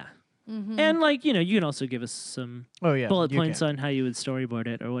 Yeah. And like, you can also give us some Oh yeah. bullet you points can. on how you would storyboard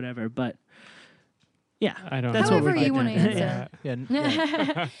it or whatever, but yeah. I don't That's know. what we're However you getting want to at. answer.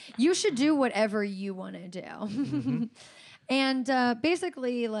 Yeah. Yeah. You should do whatever you want to do. And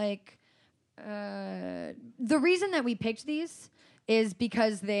basically, like, the reason that we picked these is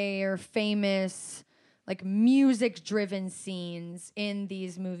because they are famous, like music-driven scenes in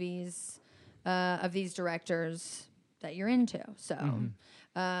these movies of these directors that you're into. So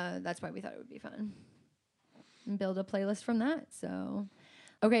that's why we thought it would be fun and build a playlist from that. So,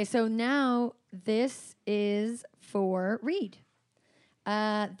 okay, so now this is for Reed.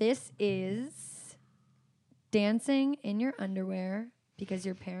 This is dancing in your underwear because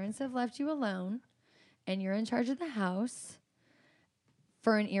your parents have left you alone and you're in charge of the house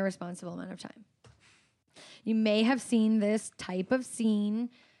for an irresponsible amount of time. You may have seen this type of scene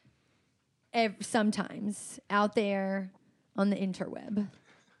sometimes out there on the interweb.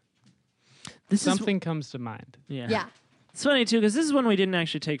 Something comes to mind. Yeah. It's funny, too, because this is one we didn't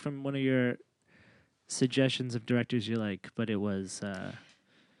actually take from one of your suggestions of directors you like, but it was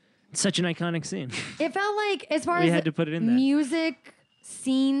such an iconic scene. It felt like, as far We as had to put it in there. music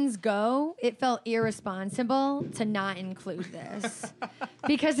scenes go, it felt irresponsible to not include this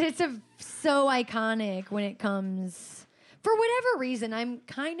because it's so iconic when it comes. For whatever reason, I'm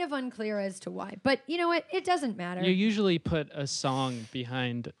kind of unclear as to why. But you know what? It doesn't matter. You usually put a song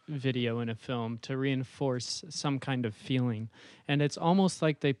behind video in a film to reinforce some kind of feeling. And it's almost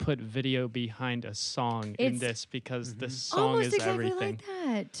like they put video behind a song in this because the song almost is exactly everything.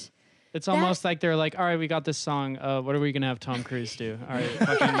 like that. It's almost like they're like, all right, we got this song. What are we going to have Tom Cruise do? All right,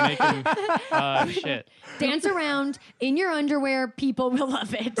 fucking make him shit. Dance around in your underwear. People will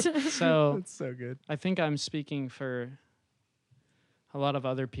love it. So That's so good. I think I'm speaking for a lot of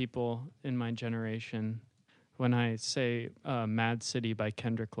other people in my generation when I say Mad City by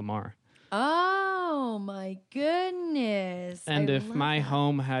Kendrick Lamar. Oh, my goodness. And I if love my that.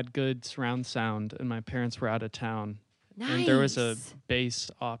 home had good surround sound and my parents were out of town, Nice. and there was a bass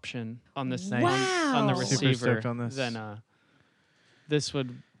option on this Nice. on the Wow. Super receiver, stoked on this. then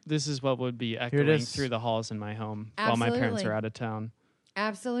this is what would be it echoing is. through the halls in my home while my parents Absolutely. are out of town.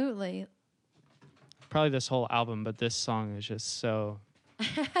 Absolutely. Probably this whole album, but this song is just so.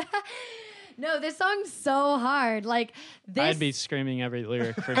 No, this song's so hard. Like this. I'd be screaming every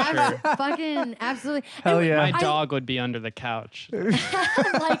lyric for abs- sure. fucking absolutely. Hell And yeah. My I- dog would be under the couch.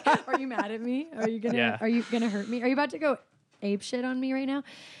 like, are you mad at me? Are you gonna? Yeah. Are you gonna hurt me? Are you about to go ape shit on me right now?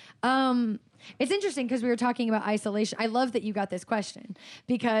 It's interesting because we were talking about isolation. I love that you got this question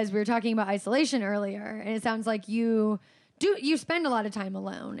because we were talking about isolation earlier, and it sounds like you spend a lot of time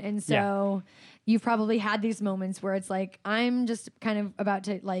alone, and so you've probably had these moments where it's like I'm just kind of about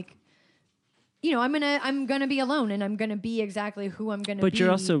to like. You know, I'm gonna be alone, and I'm gonna be exactly who I'm gonna be. But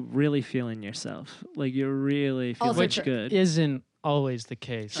you're also really feeling yourself. Like, you're really feeling Also true. good. Isn't always the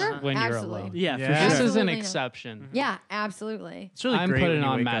case Sure, when you're absolutely. alone. Yeah, Yeah. for This sure. is an Absolutely not. exception. Yeah, absolutely. It's really I'm great when putting you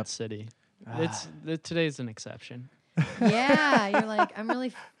on wake Mad up. City. Today's an exception. Yeah, you're like I'm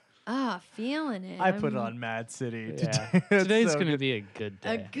really feeling it. I put I'm- on Mad City. Yeah. Today. Today's So going to good. be a good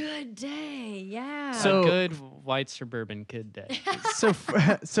a day. good day. Yeah. So- A good white suburban kid day.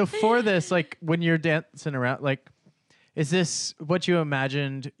 So for this, like when you're dancing around, like, is this what you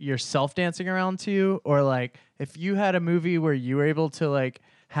imagined yourself dancing around to, or like if you had a movie where you were able to like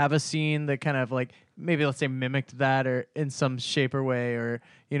have a scene that kind of like maybe let's say mimicked that or in some shape or way, or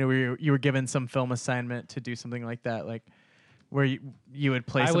you know where you were given some film assignment to do something like that, like where you would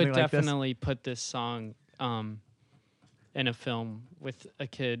play I something would like definitely put this song in a film with a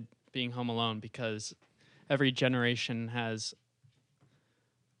kid being home alone because every generation has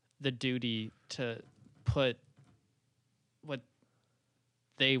the duty to put what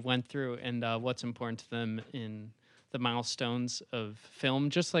they went through and what's important to them in the milestones of film,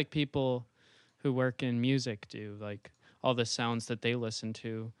 just like people who work in music do, like all the sounds that they listen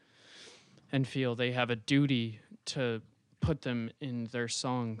to and feel they have a duty to put them in their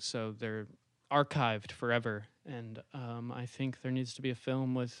song so they're archived forever. And I think there needs to be a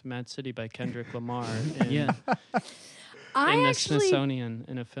film with Mad City by Kendrick Lamar in, Yeah. I in the actually Smithsonian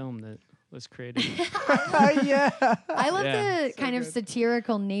in a film that was created. this. Yeah. I love Yeah. the kind of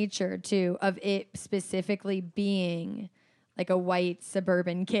satirical nature too of it specifically being like a white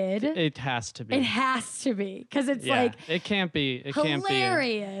suburban kid. It has to be. It has to be because it's yeah, like it can't be. It can't be.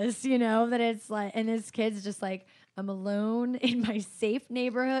 hilarious, you know, that it's like, and this kid's just like, I'm alone in my safe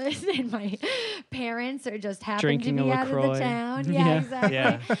neighborhood, and my parents are just happen Drinking to be a out of the LaCroix. town. Yeah, Yeah. exactly.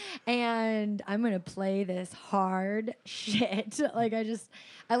 Yeah. And I'm gonna play this hard shit. Like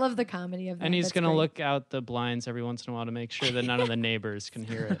I love the comedy of that. And he's That's gonna great. look out the blinds every once in a while to make sure that none of the neighbors can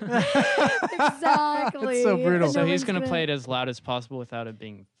hear it. Exactly. It's so brutal. And So no he's one's gonna play it as loud as possible without it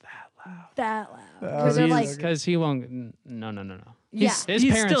being that loud. that loud. Oh, Because they're like, he's- Because he won't. No. Yeah. His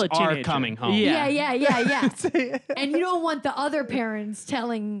He's parents still a are teenager. coming home. Yeah, yeah. And you don't want the other parents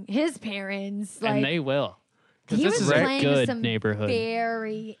telling his parents like And they will. Because he this was is a playing good some neighborhood.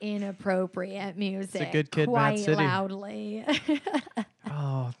 very inappropriate music. good kid, Mad quite City. loudly.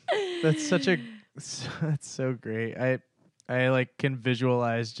 Oh, that's that's so great. I like can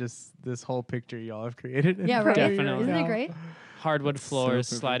visualize just this whole picture y'all have created. Yeah, right. Definitely. Isn't it now. great? Hardwood floors,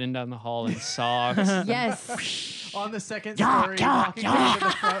 perfect. sliding down the hall in socks. Yes. On the second story, walking up to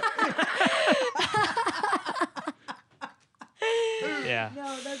the front. Yeah.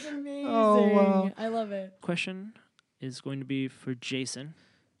 No, that's amazing. Oh, wow. I love it. Question is going to be for Jason.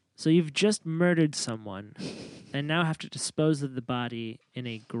 So you've just murdered someone and now have to dispose of the body in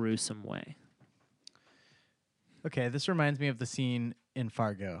a gruesome way. Okay, this reminds me of the scene in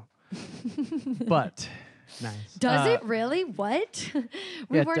Fargo. But Nice. Does it really? What?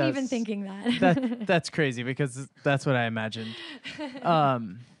 We yeah, it weren't even does. thinking that. that's crazy because that's what I imagined.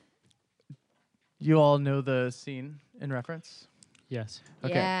 You all know the scene in reference? Yes.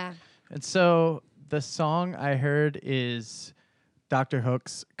 Okay. Yeah. And so the song I heard is Dr.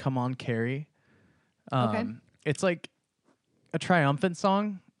 Hook's Come On Carrie. Okay. It's like a triumphant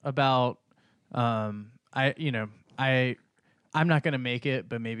song about I'm not going to make it,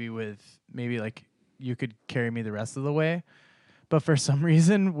 but maybe like you could carry me the rest of the way. But for some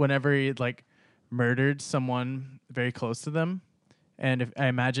reason, whenever he like murdered someone very close to them, and if I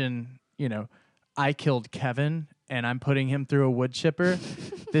imagine, I killed Kevin and I'm putting him through a wood chipper,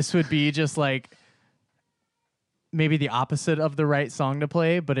 this would be just like maybe the opposite of the right song to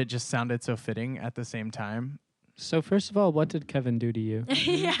play, but it just sounded so fitting at the same time. So first of all, what did Kevin do to you?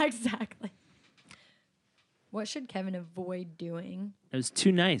 Yeah, exactly. What should Kevin avoid doing It was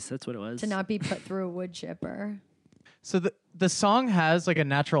too nice. That's what it was. to not be put through a wood chipper? So the song has like a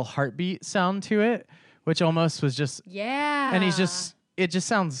natural heartbeat sound to it, which almost was just, Yeah. and it just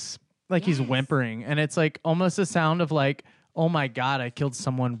sounds like he's Yes. whimpering, and it's like almost a sound of like, oh my God, I killed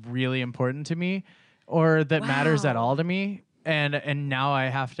someone really important to me or that matters at Wow. all to me. And now I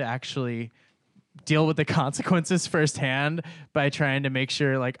have to actually deal with the consequences firsthand by trying to make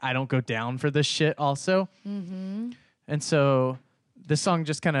sure like I don't go down for this shit also. Mm-hmm. And so this song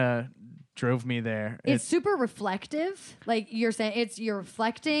just kind of drove me there. It's super reflective. Like you're saying, you're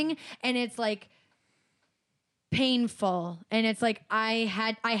reflecting, and it's like painful, and it's like I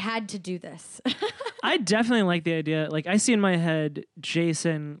had to do this. I definitely like the idea. Like I see in my head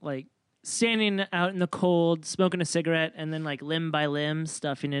Jason like standing out in the cold, smoking a cigarette, and then like limb by limb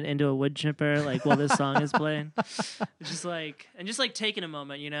stuffing it into a wood chipper, like while this song is playing. It's just like taking a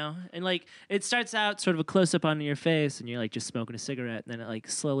moment, and like it starts out sort of a close up on your face, and you're like just smoking a cigarette, and then it like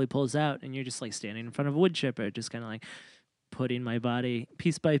slowly pulls out, and you're just like standing in front of a wood chipper, just kind of like putting my body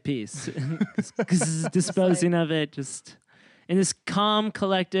piece by piece, disposing of it, just in this calm,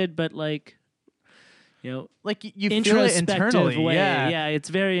 collected, but like. like you feel it Introspective internally. way. Yeah. Yeah, it's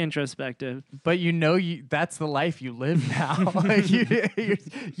very introspective. But that's the life you live now. Like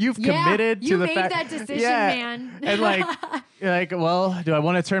you've Yeah, committed you to the made fact that decision, yeah. man. And like you're like, well, do I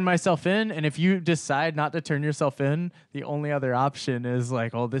want to turn myself in? And if you decide not to turn yourself in, the only other option is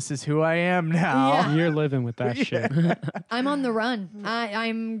like, oh, this is who I am now. Yeah. You're living with that shit. I'm on the run.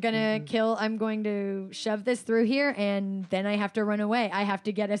 I'm going to shove this through here, and then I have to run away. I have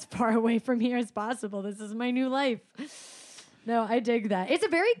to get as far away from here as possible. This is my new life. No, I dig that. It's a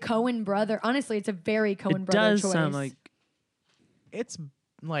very Coen brother. Honestly, it's a very Coen It brother does choice. sound like It's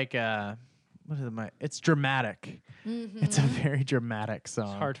like it's dramatic. Mm-hmm. It's a very dramatic song.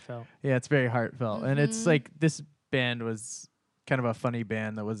 It's heartfelt. Yeah, it's very heartfelt. And it's like this band was kind of a funny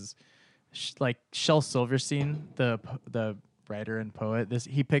band that was like Shel Silverstein, the writer and poet.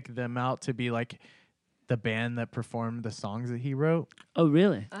 He picked them out to be like the band that performed the songs that he wrote. oh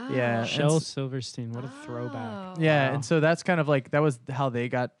really? Oh. Yeah. and Shel s- Silverstein, what a throwback. Yeah, Wow. and so that's kind of like that was how they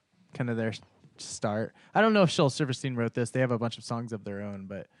got kind of their start. I don't know if Shel Silverstein wrote this. They have a bunch of songs of their own,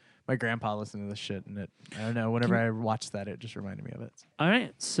 but my grandpa listened to this shit, and I don't know. Whenever I watched that, it just reminded me of it. All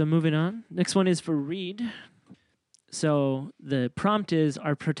right, so moving on. Next one is for Reed. So the prompt is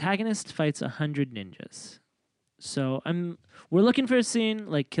our protagonist fights 100 ninjas. So we're looking for a scene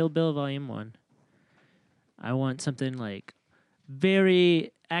like Kill Bill Volume 1. I want something like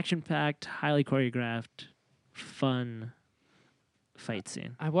very action-packed, highly choreographed, fun fight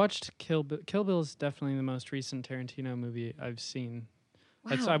scene. I watched Kill Bill. Kill Bill is definitely the most recent Tarantino movie I've seen.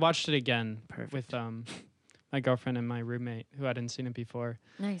 Wow. I watched it again Perfect. with my girlfriend and my roommate who hadn't seen it before.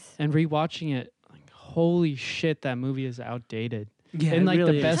 Nice. And rewatching it, like, holy shit, that movie is outdated. Yeah, in it like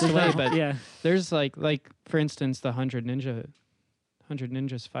really the is. best way, but yeah, there's like for instance, the 100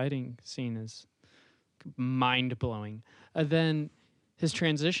 Ninjas fighting scene is mind blowing. Then his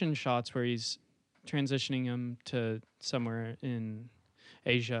transition shots where he's transitioning him to somewhere in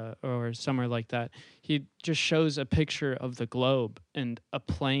Asia or somewhere like that, he just shows a picture of the globe and a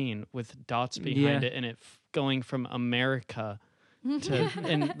plane with dots behind it, and it going from America to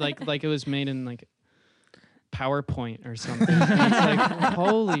and like it was made in like PowerPoint or something. It's like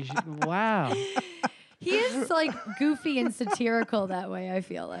holy wow. He is like goofy and satirical that way, I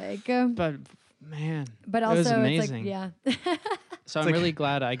feel like. But man, But it was also, it's amazing. like, yeah. So I'm really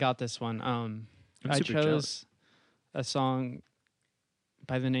glad I got this one. I super chose jealous. a song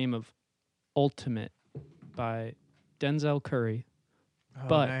by the name of Ultimate by Denzel Curry. Oh,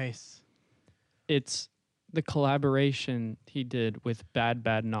 But- nice. It's the collaboration he did with Bad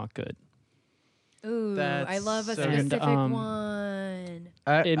Bad Not Good. Ooh, I That's love a so good. specific And, one.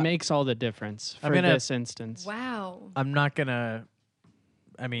 It makes all the difference I'm for gonna- this instance. Wow. I'm not gonna.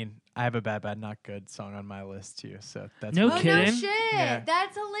 I mean, I have a Bad Bad Not Good song on my list too, so that's No Oh, why- no kidding? shit. Yeah.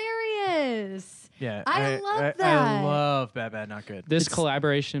 That's hilarious. Yeah, I love I that. love Bad Bad Not Good. This It's-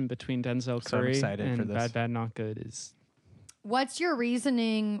 collaboration between Denzel So I'm Curry excited and for this. Bad Bad Not Good is What's your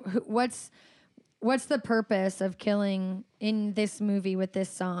reasoning? What's the purpose of killing in this movie with this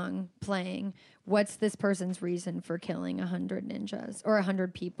song playing? What's this person's reason for killing 100 ninjas or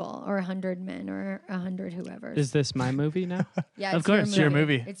 100 people or 100 men or 100 whoever? Is this my movie now? Yeah, Of course. It's your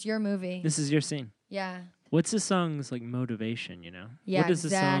movie. It's your movie. This is your scene. Yeah. What's the song's like motivation? You know. Yeah, What does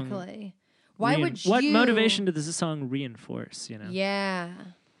the song exactly. Why would you? What motivation does the song reinforce? You know. Yeah.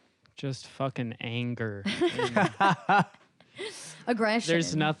 Just fucking anger. Aggression.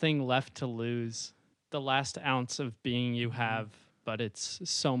 There's nothing left to lose. The last ounce of being you have, but it's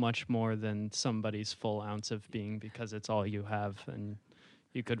so much more than somebody's full ounce of being because it's all you have, and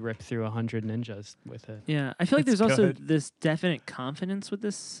you could rip through 100 ninjas with it. Yeah, I feel like That's there's also good. this definite confidence with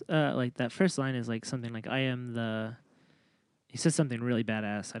this. Like that first line is like something like, "I am the." He says something really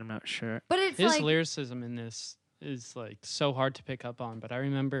badass. I'm not sure. But it's His like lyricism in this is like so hard to pick up on, but I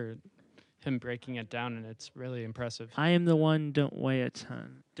remember him breaking it down, and it's really impressive. I am the one. Don't weigh a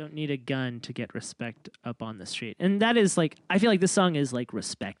ton. Don't need a gun to get respect up on the street. And that is like, I feel like this song is like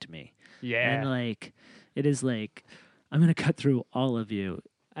respect me. And like, it is like, I'm gonna cut through all of you.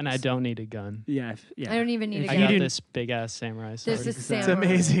 And I don't need a gun. Yeah, yeah. I don't even need If a I you got gun. didn't- this big ass samurai sword. This is It's samurai.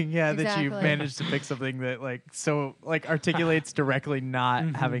 amazing, yeah, that you Exactly. managed to pick something that like so like articulates directly not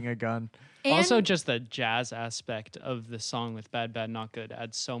Mhm. having a gun. And Also, just the jazz aspect of the song with Bad Bad Not Good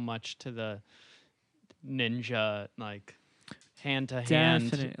adds so much to the ninja, like hand to hand.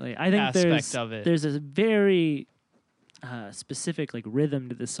 Definitely. I think aspect of it. there's a very specific like rhythm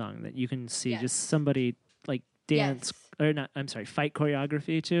to the song that you can see Yes. just somebody like dance or not. I'm sorry, fight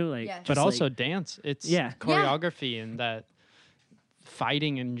choreography too. Like, Yes. just, But also like, dance. It's Yeah. choreography, and that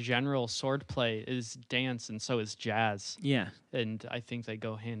fighting in general, swordplay is dance, and so is jazz. yeah, And I think they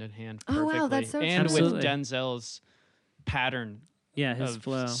go hand in hand Oh, wow, perfectly. that's so and true. with Absolutely. Denzel's pattern yeah, his of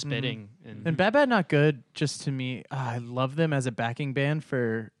flow. spitting. And And Bad Bad Not Good, just to me, I love them as a backing band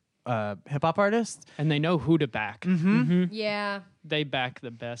for hip hop artists. and they know who to back. Mm-hmm. yeah. They back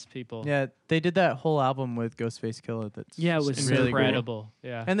the best people. Yeah, they did that whole album with Ghostface Killah. That's Yeah, it was just so really Incredible.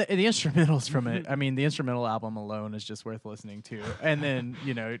 Yeah. And the instrumentals from it, I mean, the instrumental album alone is just worth listening to. And then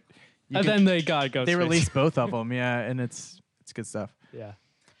you know, And then they got Ghostface. they released both of them, yeah, and it's good stuff. Yeah.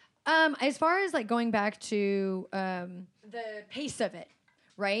 As far as like going back to the pace of it,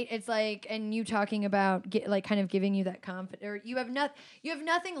 right? It's like, and you talking about like kind of giving you that confidence, or you have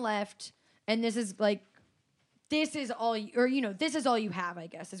nothing left, and this is like, this is all, or you know, this is all you have. I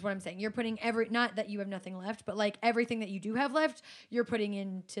guess is what I'm saying. You're putting not that you have nothing left, but like everything that you do have left, you're putting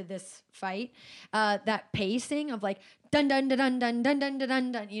into this fight. That pacing of like dun dun dun dun dun dun dun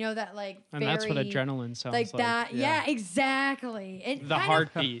dun dun. You know that like And very, that's what adrenaline sounds like that. Yeah, exactly. It The kind of-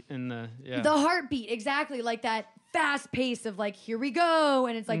 heartbeat and the the heartbeat, exactly, like that fast pace of like, here we go,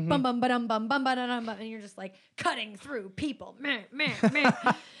 and it's like bum bum ba-dum bum bum ba-dum bum, and you're just like cutting through people, meh, meh, meh.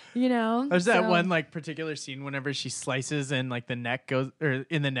 You know. There's that So- one like particular scene whenever she slices and like the neck goes or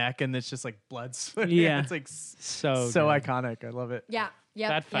in the neck and it's just like blood. Yeah. It's like So so good. iconic. I love it. Yeah, yeah.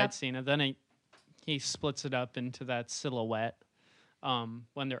 that fight scene, and then he splits it up into that silhouette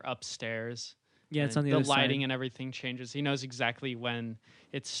when they're upstairs. Yeah, it's and on the the other lighting side. and everything changes. He knows exactly when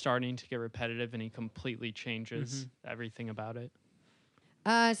it's starting to get repetitive, and he completely changes everything about it.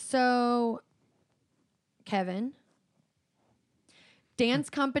 So, Kevin, dance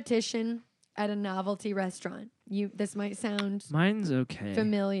competition at a novelty restaurant. This might sound Mine's okay.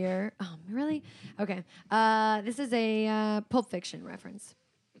 familiar. Oh, really? Okay. This is a Pulp Fiction reference.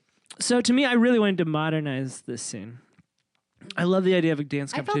 So to me, I really wanted to modernize this scene. I love the idea of a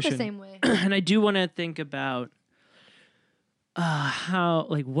dance I felt competition. the same way. And I do want to think about how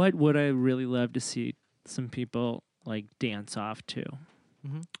like what would I really love to see some people like dance off to?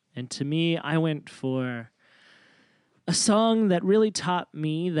 Mhm. And to me, I went for a song that really taught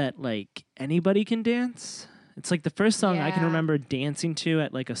me that like anybody can dance. It's like the first song I can Yeah. remember dancing to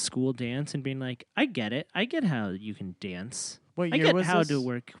at like a school dance and being like, I get it. I get how you can dance. What I year get was how this? to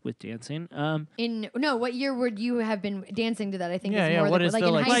work with dancing. What year would you have been dancing to that? I think Yeah, it's yeah, more what than, is like the,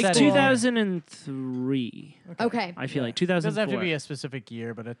 in like, high Like setting? school. 2003. Okay. I feel like It 2004. doesn't have to be a specific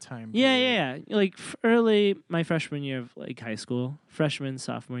year, but a time. Yeah, period. yeah, yeah. Like early my freshman year of like high school, freshman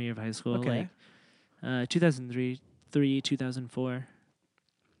sophomore year of high school, Okay. like 2003, 2004.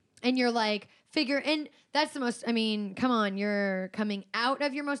 And you're like, and that's the most, I mean, come on, you're coming out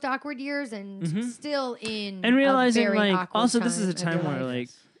of your most awkward years and Mhm. still in And realizing a very like awkward also this is a of your time where life. like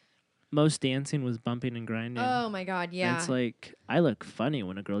most dancing was bumping and grinding. Oh my God, And yeah. it's like I look funny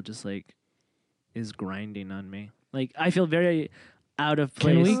when a girl just like is grinding on me. Like I feel very out of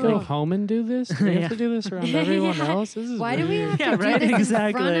place. Can we go Oh. home and do this? Do we have Yeah. to do this around everyone Yeah. else? This is Why do we weird. have Yeah, to do right, this in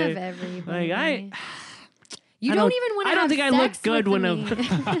exactly. front of everybody? Like you I don't don't- even want to I don't have think I look sex good with when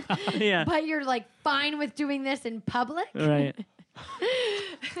me. yeah. But you're like fine with doing this in public? Right.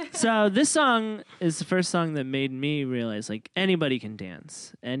 So this song is the first song that made me realize like anybody can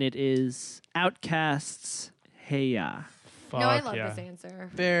dance, and it is Outkast's "Hey Ya." No, I Fuck love yeah. this answer.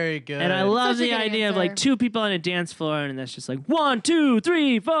 Very good. And I love Such a the good idea of answer. like two people on a dance floor, and that's just like 1, 2,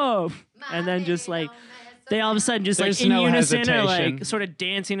 3, 4, and then just like they all of a sudden just There's like in no unison are like hesitation. sort of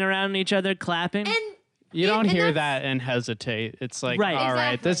dancing around each other, clapping. And You don't and hear that's- that and hesitate. It's like, Right. all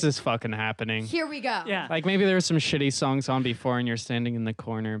right, this Exactly. is fucking happening. here we go. yeah, Like maybe there were some shitty songs on before and you're standing in the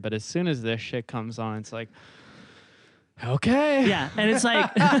corner, but as soon as this shit comes on, it's like, okay. yeah, and it's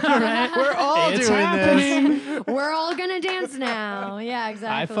like right? We're all It's doing happening. this. We're all gonna dance now. Yeah, I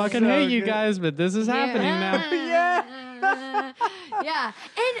exactly. fucking hate you guys, but this is happening now. Yeah. Yeah.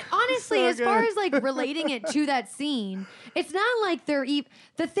 And honestly, So as far good. as like relating it to that scene, it's not like they're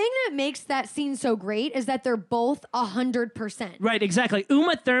the thing that makes that scene so great is that they're both 100%. Right, exactly.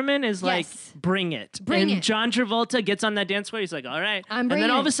 Uma Thurman is like, Yes. bring it. Bring and it. John Travolta gets on that dance floor. He's like, all right. I'm and then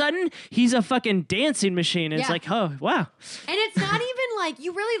bringing all of a it. sudden, he's a fucking dancing machine. And it's Yeah. like, oh, wow. And it's not even like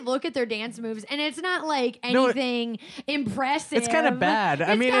you really look at their dance moves and it's not like No, anything impressive. It's kind of bad.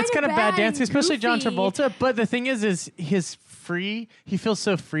 I mean, it's kind of bad dancing, and especially John goofy. Travolta. But the thing is he's free. He feels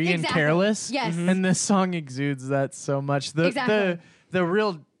so free and Exactly. careless. Yes. And this song exudes that so much. Exactly. The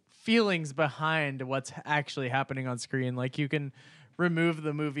real feelings behind what's actually happening on screen. Like you can remove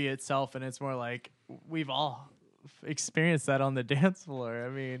the movie itself, and it's more like we've all experienced that on the dance floor. I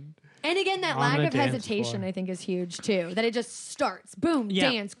mean, And again, that On lack the of dance hesitation, floor. I think, is huge too. That it just starts, boom, Yeah.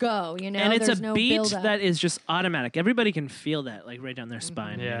 dance, go. You know, and it's there's a no beat build-up. that is just automatic. Everybody can feel that, like right down their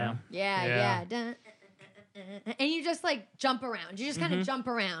spine. You Yeah. know? Yeah, Yeah. yeah. Dun, and you just like jump around. You just kind Mm-hmm. of jump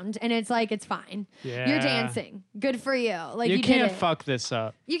around, and it's like it's fine. Yeah. You're dancing. Good for you. Like you, You did can't it. fuck this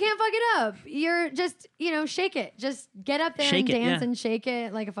up. You can't fuck it up. You're just shake it. Just get up there Shake and it, dance yeah. and shake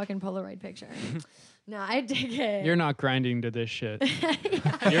it like a fucking Polaroid picture. No, I dig it. You're not grinding to this shit.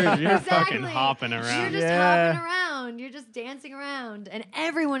 Yeah. You're fucking Exactly. hopping You're around. just Yeah. hopping around. You're just dancing around, and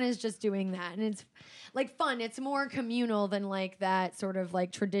everyone is just doing that, and it's like fun. It's more communal than like that sort of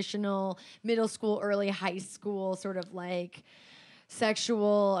like traditional middle school, early high school sort of like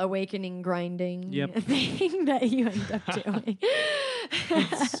sexual awakening grinding Yep. thing that you end up doing.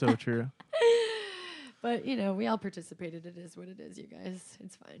 it's so true. But we all participated. It is what it is, you guys.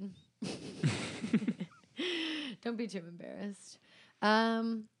 It's fine. Don't be too embarrassed.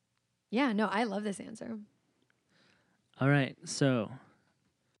 Yeah, no, I love this answer. All right. So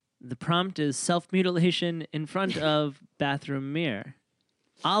the prompt is self-mutilation in front of bathroom mirror,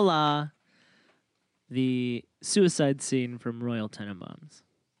 a la the suicide scene from Royal Tenenbaums,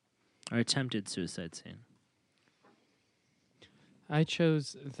 or attempted suicide scene. I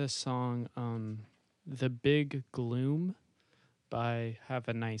chose the song The Big Gloom by Have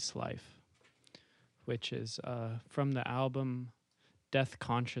a Nice Life, which is from the album Death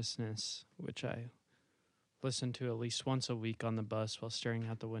Consciousness, which I listen to at least once a week on the bus while staring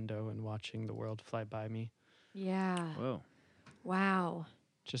out the window and watching the world fly by me. Yeah. Whoa. Wow.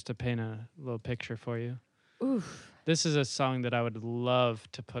 Just to paint a little picture for you. Oof. This is a song that I would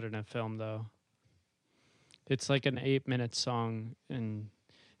love to put in a film, though. It's like an 8-minute song, and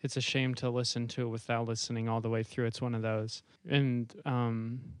it's a shame to listen to it without listening all the way through. It's one of those. And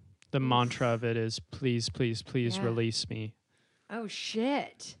the mantra of it is, please, please, please Yeah. release me. Oh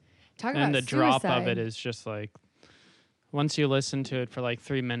shit. Talk And about the drop of suicide. it is just like, once you listen to it for like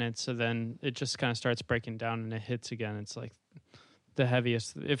 3 minutes, so then it just kind of starts breaking down and it hits again. It's like the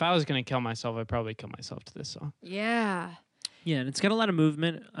heaviest. If I was going to kill myself, I'd probably kill myself to this song. Yeah. Yeah, and it's got a lot of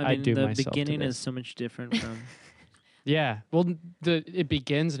movement. I mean, do the myself to beginning this. is so much different from. Yeah. Well, it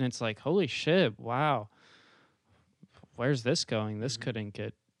begins and it's like, holy shit, wow. Where's this going? This couldn't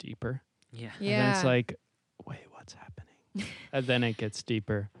get deeper. Yeah. And then it's like, wait, what's happening? And then it gets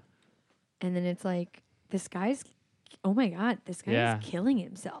deeper. And then it's like, this guy's, oh my God, this guy Yeah. is killing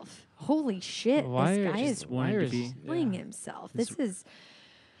himself. Holy shit, Why this are- guy just is wanted to be- killing yeah. himself. This- This is,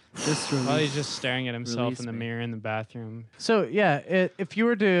 Just While release. he's just staring at himself Release in the me. mirror in the bathroom. So yeah, if you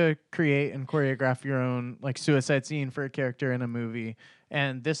were to create and choreograph your own like suicide scene for a character in a movie,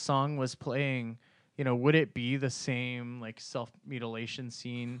 and this song was playing, would it be the same like self mutilation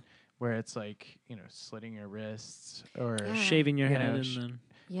scene where it's like slitting your wrists or Yeah. Shaving your You head know, and then.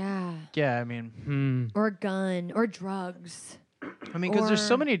 yeah. yeah, I mean, Or a gun, or drugs. because there's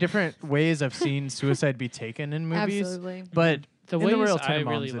so Or- many different ways I've seen suicide be taken in movies, Absolutely. but The in ways the Royal I Tenenbaums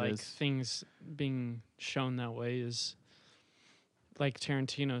really it like is. things being shown that way is, like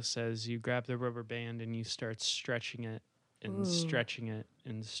Tarantino says, you grab the rubber band and you start stretching it and Ooh. stretching it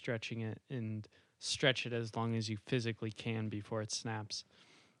and stretching it and stretch it as long as you physically can before it snaps.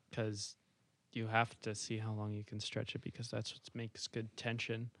 Because you have to see how long you can stretch it because that's what makes good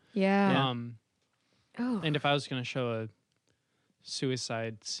tension. Yeah. Oh. And if I was going to show a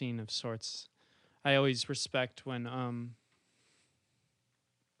suicide scene of sorts, I always respect when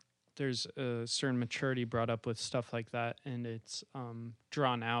there's a certain maturity brought up with stuff like that, and it's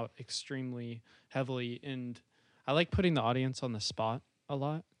drawn out extremely heavily. And I like putting the audience on the spot a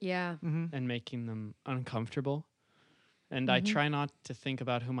lot Yeah. and making them uncomfortable. And I try not to think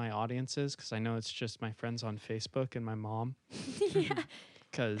about who my audience is because I know it's just my friends on Facebook and my mom.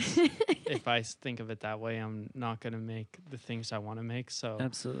 Because if I think of it that way, I'm not going to make the things I want to make. So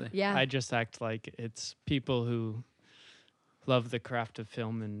Absolutely. Yeah. I just act like it's people who love the craft of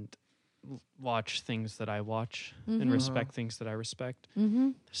film and watch things that I watch and respect things that I respect.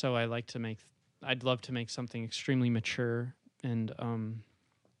 Mm-hmm. So I'd love to make something extremely mature and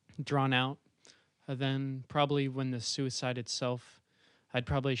drawn out. And then probably when the suicide itself, I'd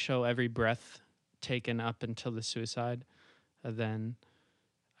probably show every breath taken up until the suicide. And then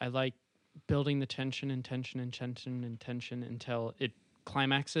I like building the tension and tension and tension and tension until it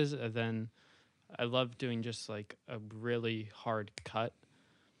climaxes. And then I love doing just like a really hard cut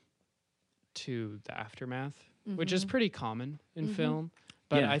to the aftermath, which is pretty common in film.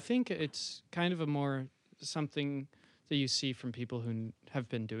 But Yeah. I think it's kind of a more something that you see from people who have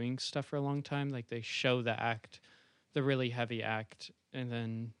been doing stuff for a long time. Like they show the act, the really heavy act, and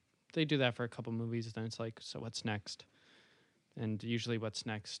then they do that for a couple movies. Then it's like, so what's next? And usually what's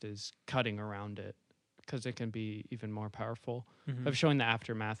next is cutting around it because it can be even more powerful of showing the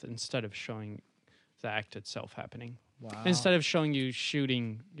aftermath instead of showing the act itself happening. Wow. Instead of showing you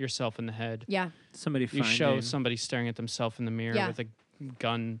shooting yourself in the head, Yeah. Somebody you show finding- somebody staring at themselves in the mirror Yeah. with a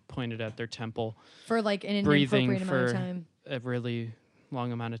gun pointed at their temple, For like an breathing inappropriate amount of for time. a really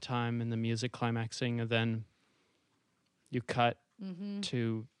long amount of time, and the music climaxing, and then you cut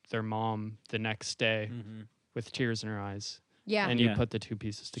to their mom the next day with tears in her eyes, Yeah. and Yeah. you put the two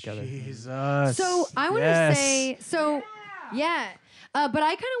pieces together. Jesus. So I want to Yes. say, yeah, but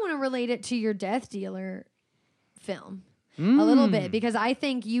I kind of want to relate it to your Death Dealer film a little bit because I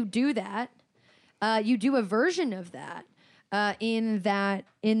think you do that. You do a version of that in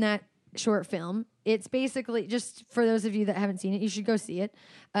that short film. It's basically just for those of you that haven't seen it, you should go see it.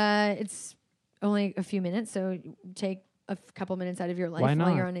 It's only a few minutes, so take a couple minutes out of your life Why while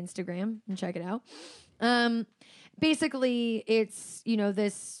not? you're on Instagram and check it out. Basically, it's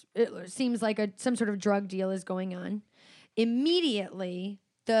this. It seems like some sort of drug deal is going on. Immediately,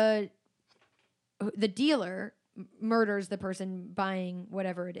 the dealer murders the person buying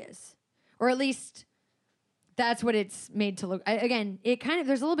whatever it is, or at least that's what it's made to look. Again,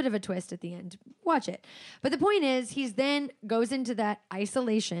 there's a little bit of a twist at the end. Watch it, but the point is, he's then goes into that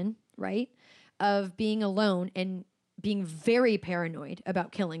isolation, right, of being alone and being very paranoid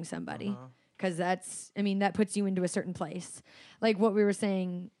about killing somebody. Because that puts you into a certain place. Like what we were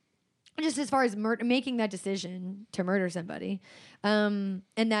saying, just as far as making that decision to murder somebody, and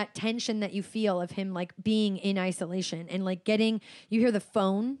that tension that you feel of him like being in isolation and like you hear the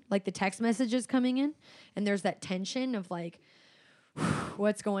phone, like the text messages coming in, and there's that tension of like,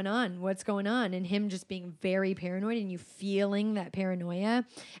 what's going on, and him just being very paranoid and you feeling that paranoia,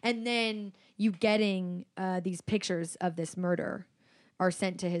 and then you getting these pictures of this murder are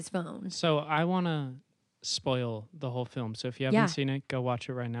sent to his phone. So I want to spoil the whole film. So if you haven't Yeah. seen it, go watch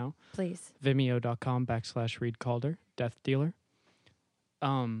it right now. Please. Vimeo.com/Reed Calder, Death Dealer.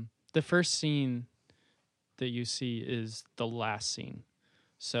 The first scene that you see is the last scene.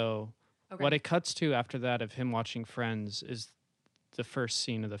 So Okay. What it cuts to after that of him watching Friends is the first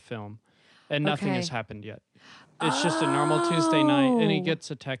scene of the film. And nothing Okay. has happened yet. It's just a normal Tuesday night. And he Oh. gets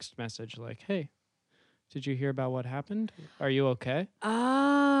a text message like, hey, did you hear about what happened? Are you okay?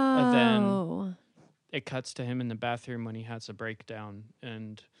 Oh. then- It cuts to him in the bathroom when he has a breakdown.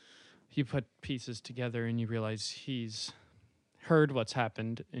 And you put pieces together and you realize he's heard what's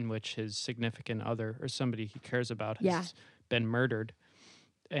happened, in which his significant other or somebody he cares about has Yeah. been murdered.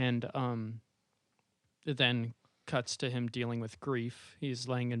 And it then cuts to him dealing with grief. He's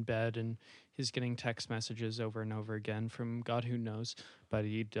laying in bed and he's getting text messages over and over again from God who knows, but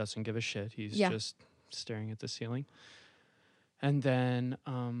he doesn't give a shit. He's Yeah. just staring at the ceiling. And then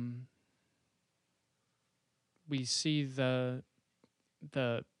we see the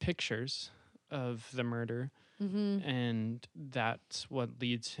pictures of the murder, Mm-hmm. and that's what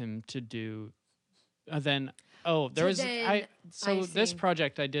leads him to do. Then there To was then- I this see.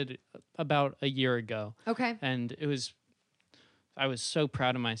 project I did about a year ago, Okay. and I was so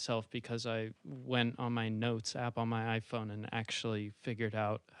proud of myself because I went on my notes app on my iPhone and actually figured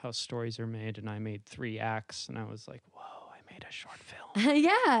out how stories are made, and I made 3 acts, and I was like, whoa, I made a short film.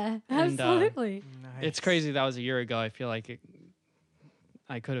 Yeah, And, absolutely. It's crazy that was a year ago. I feel like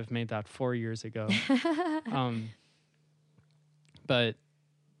I could have made that 4 years ago. But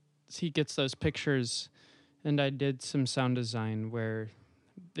he gets those pictures, and I did some sound design where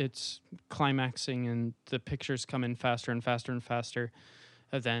it's climaxing and the pictures come in faster and faster and faster,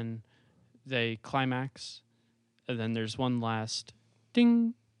 and then they climax, and then there's one last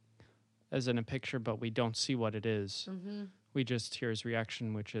ding as in a picture, but we don't see what it is. Mm-hmm. We just hear his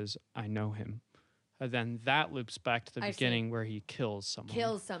reaction, which is, I know him. And then that loops back to the I see. beginning where he kills someone.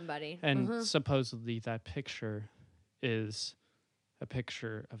 Kills somebody. And Mhm. supposedly that picture is a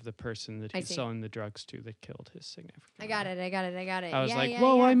picture of the person that I he's see. selling the drugs to that killed his significant I got other. it. I was yeah, like, yeah,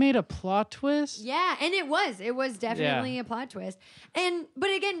 whoa, yeah. I made a plot twist? Yeah, and it was definitely a plot twist. But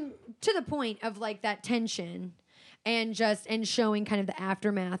again, to the point of like that tension and showing kind of the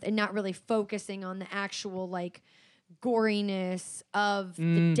aftermath and not really focusing on the actual like goriness of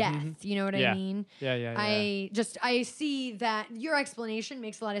the death. You know what I Yeah. mean? Yeah. I see that your explanation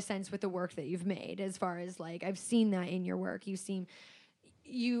makes a lot of sense with the work that you've made, as far as like I've seen that in your work. You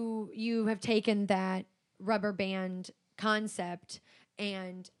have taken that rubber band concept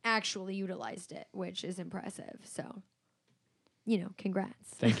and actually utilized it, which is impressive. So, congrats.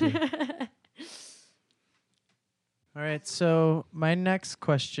 Thank you. All right, so my next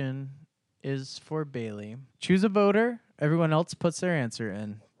question is for Bailey. Choose a voter. Everyone else puts their answer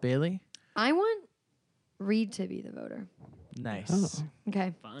in. Bailey? I want Reed to be the voter. Nice. Oh.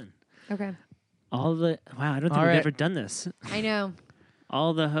 Okay. Fun. Okay. Wow, I don't think All we've right. ever done this. I know.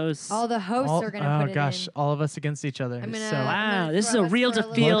 All the hosts. All the hosts are going to put Oh it gosh, in. all of us against each other. I'm gonna- So Wow, gonna this is throw a us real for a to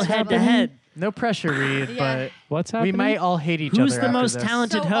little feel bit head of to a- head. no pressure, Reed, Yeah. What's but happening? we might all hate each Who's other. the after most this.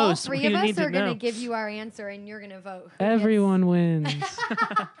 talented So host? all 3 We of us need to are going know. to give you our answer, and you're going to vote. Who Everyone wins. gets-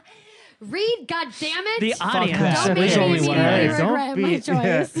 Reed, God damn it! The audience. that. Don't make There's me only one immediately way. Don't regret my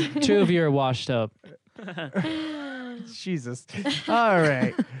be- choice. 2 of you are washed up. Jesus. All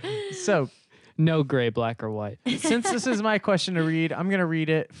right. So No gray, black, or white. since this is my question to read, I'm going to read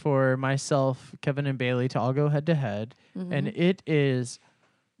it for myself, Kevin, and Bailey to all go head to head. Mm-hmm. And it is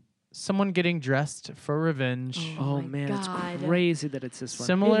someone getting dressed for revenge, Oh my man, God. it's crazy that it's this one.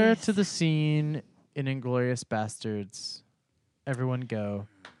 similar It to is. the scene in Inglourious Bastards. Everyone go.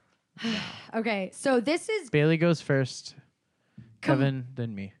 Okay, so this is Bailey goes first. Kevin,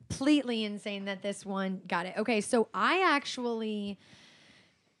 then me. completely insane that this one got it. Okay, so I actually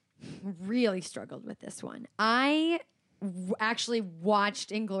really struggled with this one. I actually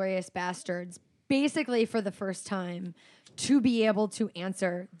watched Inglorious Bastards basically for the first time to be able to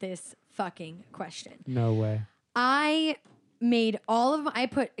answer this fucking question. No way. I got all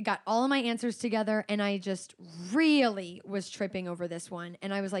of my answers together, and I just really was tripping over this one.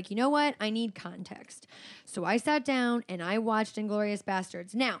 And I was like, you know what? I need context. So I sat down and I watched Inglourious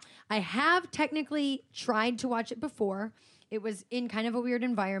Bastards. Now, I have technically tried to watch it before. It was in kind of a weird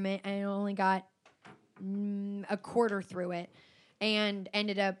environment, and I only got a quarter through it and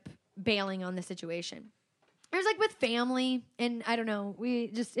ended up bailing on the situation. It was like with family, and I don't know.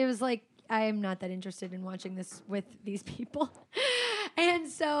 It was like, I am not that interested in watching this with these people. And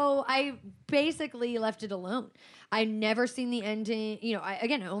so I basically left it alone. I never seen the ending. I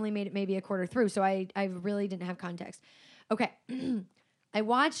only made it maybe a quarter through, so I really didn't have context. Okay. I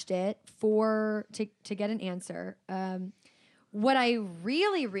watched it to get an answer. What I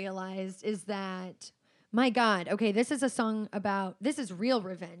really realized is that, my God, okay, this is real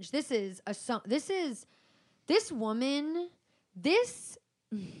revenge. This is a song. This woman,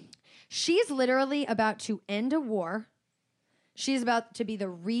 She's literally about to end a war. She's about to be the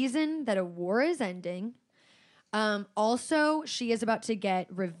reason that a war is ending. Also, she is about to get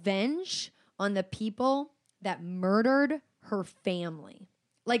revenge on the people that murdered her family.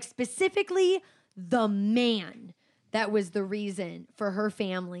 Like, specifically, the man that was the reason for her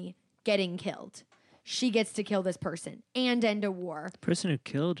family getting killed. She gets to kill this person and end a war. The person who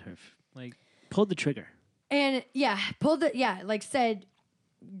killed her, pulled the trigger. And said,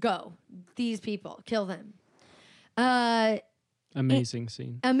 go. These people, kill them. Amazing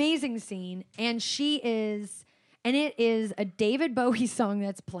scene. Amazing scene. And it is a David Bowie song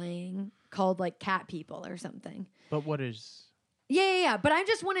that's playing called like Cat People or something. But what is... Yeah. But I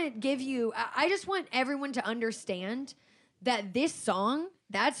just want to I just want everyone to understand that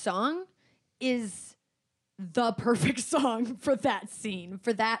that song is the perfect song for that scene,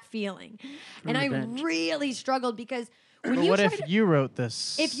 for that feeling. And Revenge. I really struggled because when But you what try if you wrote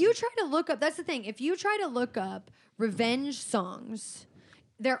this? if you try to look up, that's the thing. If you try to look up revenge songs,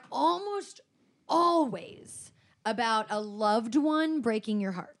 they're almost always about a loved one breaking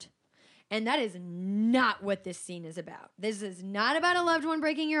your heart. And that is not what this scene is about. This is not about a loved one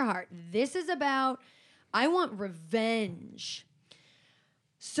breaking your heart. This is about, I want revenge.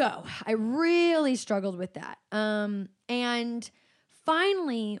 So I really struggled with that. And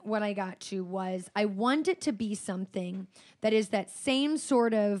finally, what I got to was I want it to be something that is that same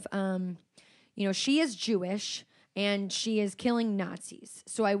sort of, she is Jewish and she is killing Nazis.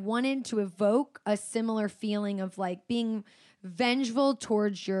 So I wanted to evoke a similar feeling of like being vengeful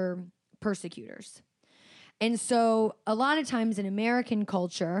towards your persecutors. And so a lot of times in American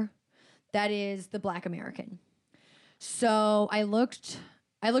culture, that is the Black American. So I looked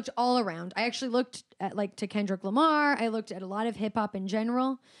all around. I actually looked at to Kendrick Lamar. I looked at a lot of hip hop in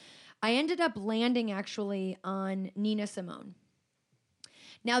general. I ended up landing actually on Nina Simone.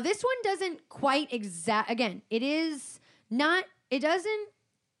 Now this one doesn't quite it doesn't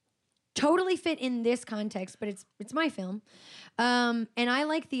totally fit in this context, but it's my film. And I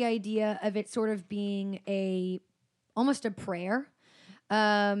like the idea of it sort of being almost a prayer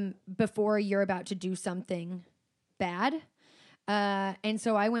before you're about to do something bad. And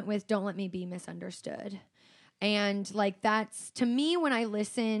so I went with Don't Let Me Be Misunderstood. And that's, to me, when I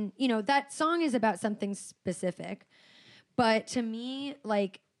listen, that song is about something specific. But to me,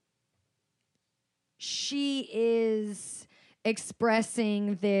 she is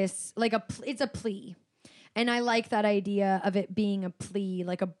expressing this, it's a plea. And I like that idea of it being a plea,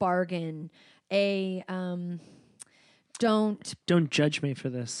 like a bargain, Don't judge me for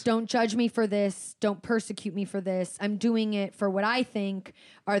this. Don't judge me for this. Don't persecute me for this. I'm doing it for what I think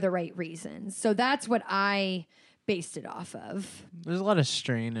are the right reasons. So that's what I based it off of. There's a lot of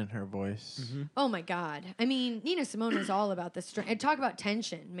strain in her voice. Mm-hmm. Oh my God. I mean, Nina Simone is all about the strain. And talk about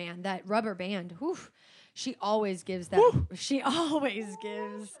tension, man. That rubber band. Whew, she always gives that. Woo. She always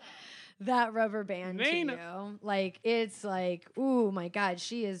gives that rubber band Nina. to you. It's ooh my God,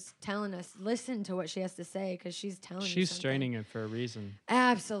 she is telling us, listen to what she has to say because she's telling you She's something. straining it for a reason.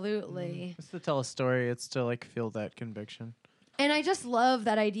 Absolutely. It's to tell a story. It's to feel that conviction. And I just love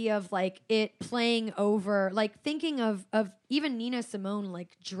that idea of it playing over, thinking of even Nina Simone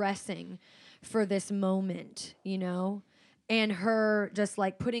dressing for this moment, and her just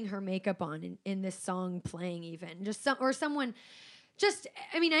putting her makeup on in this song playing even someone. Just,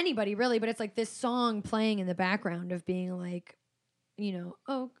 anybody really, but it's this song playing in the background of being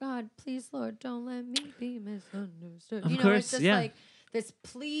oh God, please Lord, don't let me be misunderstood. Of course, it's just yeah. This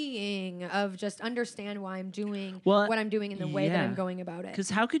pleading of just understand why I'm doing Well, what I'm doing in the way that yeah. I'm going about it. Because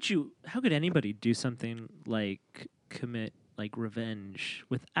how could anybody do something commit revenge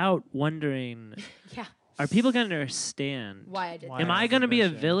without wondering, Yeah. are people going to understand? Why I did Why that. Am I I going to did be a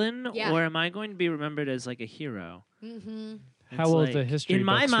that, yeah. villain Yeah. or am I going to be remembered as a hero? Mm-hmm. How It's will the history in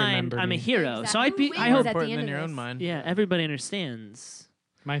my books mind, remember I'm a me? hero. So Exactly. I Who hope wins at the Important end in of your this? own mind. yeah, everybody understands.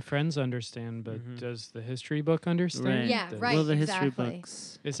 My friends understand, but Mhm. does the history book understand? Right. Yeah, Does- right. Will the history exactly.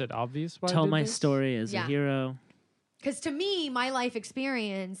 books Is it obvious why I tell did my this? story as Yeah. a hero? Because to me, my life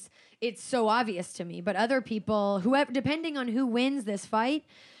experience, it's so obvious to me. But other people, whoever, depending on who wins this fight,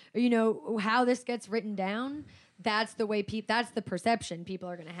 how this gets written down, that's the way that's the perception people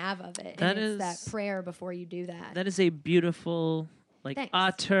are going to have of it. That and it's is- that prayer before you do that. That is a beautiful, Thanks.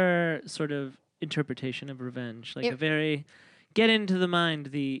 auteur sort of interpretation of revenge. It- A very get into the mind,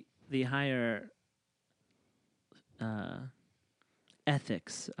 the higher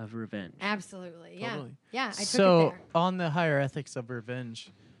ethics of revenge. Absolutely. Yeah. Totally. Yeah. I took it So there. on the higher ethics of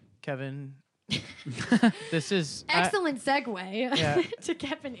revenge, Kevin, This is Excellent segue Yeah. to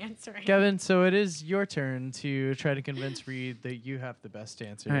Kevin answering. Kevin. So it is your turn to try to convince Reed that you have the best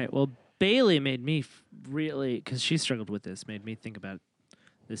answer. All right. Well, Bailey made me really, because she struggled with this, made me think about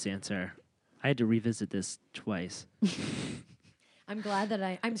this answer. I had to revisit this twice. I'm glad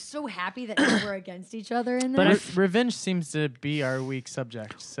that I'm so happy that we're against each other in But this. Revenge seems to be our weak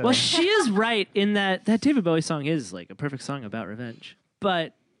subject. So Well, she is right in that David Bowie song is like a perfect song about revenge.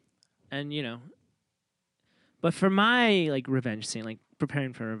 But for my like revenge scene, like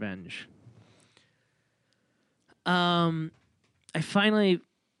preparing for revenge, I finally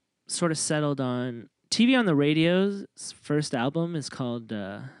sort of settled on TV on the Radio's first album is called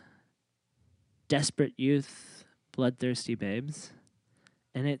Desperate Youth, Bloodthirsty Babes.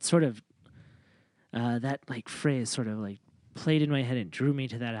 And it sort of, that like phrase sort of like played in my head and drew me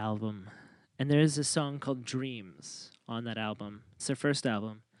to that album. And there is a song called Dreams on that album. It's their first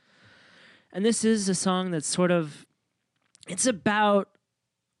album. And this is a song that's sort of, it's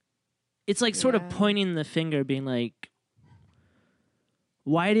like sort of pointing the finger, being like,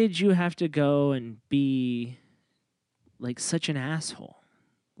 why did you have to go and be like such an asshole?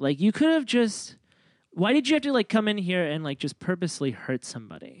 Like you could have just, why did you have to like come in here and like just purposely hurt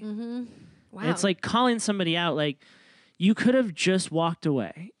somebody? Mm-hmm. Wow. And it's like calling somebody out. Like you could have just walked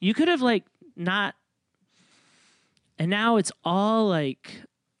away. You could have like not. And now it's all like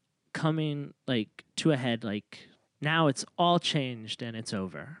coming like to a head. Like now it's all changed and it's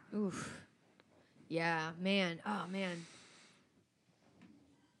over. Oof. Yeah, man. Oh, man.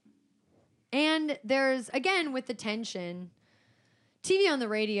 And there's, again, with the tension, TV on the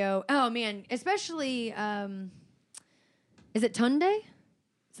radio. Oh, man. Especially, is it Tunde?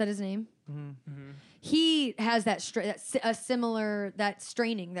 Is that his name? Mm-hmm. He has that similar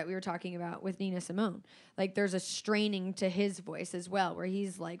straining that we were talking about with Nina Simone. Like there's a straining to his voice as well, where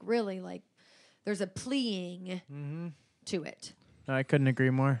he's like really like there's a pleading to it. No, I couldn't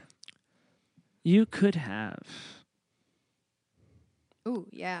agree more. You could have Ooh,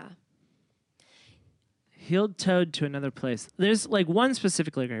 yeah. healed Toad to another place. There's like one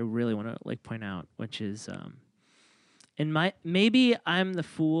specific lyric I really want to like point out, which is maybe I'm the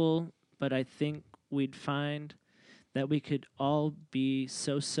fool, but I think we'd find that we could all be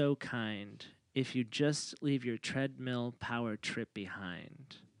so kind if you just leave your treadmill power trip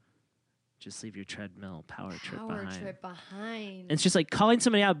behind. Just leave your treadmill power trip behind. And it's just like calling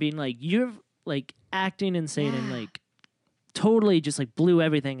somebody out, being like, you're like acting insane and like totally just like blew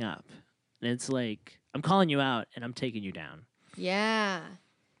everything up. And it's like, I'm calling you out and I'm taking you down. Yeah.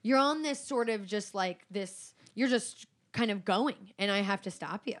 You're on this sort of just like this, you're just kind of going and I have to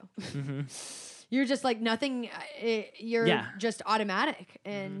stop you. Mm-hmm. You're just like nothing. You're just automatic,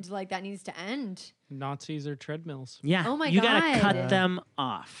 and like that needs to end. Nazis are treadmills. Yeah. Oh my you God. You gotta cut them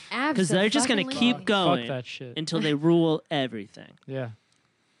off because they're just gonna keep going Fuck that shit. until they rule everything. Yeah.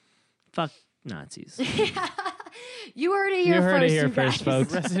 Fuck Nazis. You heard it here first,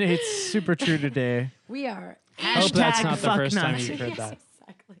 folks. Resonates super true today. We are. Hope that's not the fuck first time Nazis. you've heard that.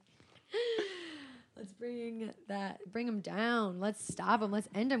 Exactly. Let's bring them down. Let's stop them. Let's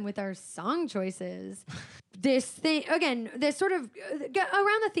end them with our song choices. This thing, again, this sort of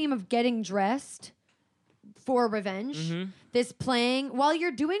around the theme of getting dressed for revenge. Mm-hmm. This playing while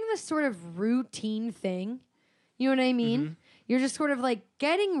you're doing this sort of routine thing. You know what I mean? Mm-hmm. You're just sort of like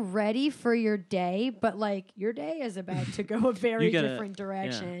getting ready for your day, but like your day is about to go a very different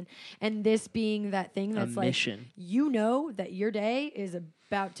direction. Yeah. And this being that thing that's like, you know that your day is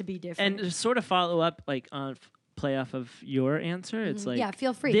about to be different. And to sort of follow up, like on play off of your answer, it's like, yeah,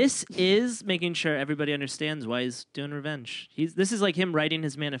 feel free. This is making sure everybody understands why he's doing revenge. This is like him writing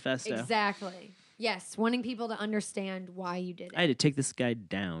his manifesto. Exactly. Yes, wanting people to understand why you did it. I had to take this guy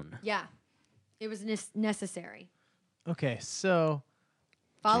down. Yeah, it was necessary. Okay, so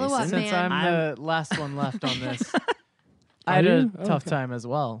follow Jason? up, since man. I'm the last one left on this, I had a tough time as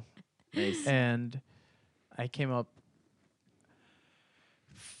well. Nice. And I came up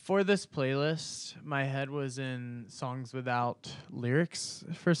for this playlist. My head was in songs without lyrics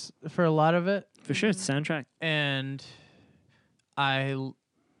for a lot of it. For sure, it's soundtrack. And I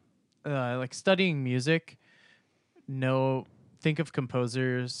like studying music. Think of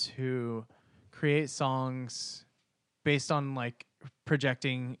composers who create songs based on like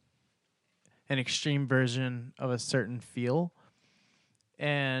projecting an extreme version of a certain feel.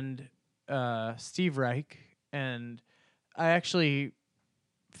 And Steve Reich, and I actually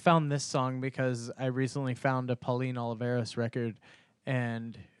found this song because I recently found a Pauline Oliveros record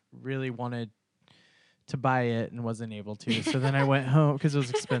and really wanted to buy it and wasn't able to. So then I went home because it was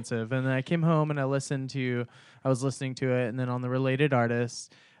expensive. And then I came home and I was listening to it. And then on the Related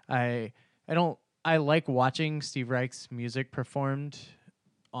Artists, I I like watching Steve Reich's music performed.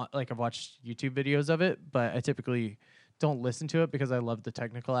 Like I've watched YouTube videos of it, but I typically don't listen to it because I love the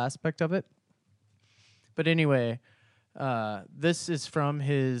technical aspect of it. But anyway, this is from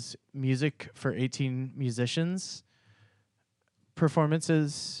his Music for 18 Musicians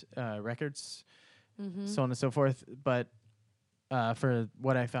performances, records, so on and so forth. But for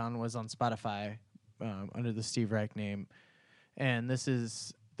what I found was on Spotify under the Steve Reich name. And this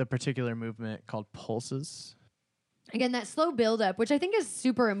is the particular movement called Pulses. Again, that slow buildup, which I think is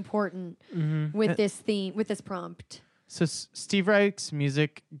super important with this theme, with this prompt. So Steve Reich's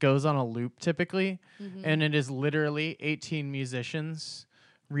music goes on a loop typically, and it is literally 18 musicians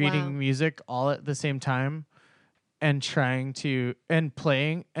reading music all at the same time and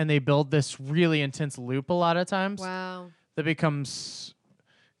playing, and they build this really intense loop a lot of times. Wow. That becomes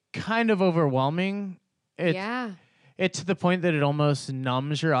kind of overwhelming. It's to the point that it almost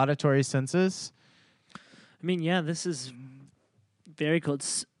numbs your auditory senses. I mean, yeah, this is very cool.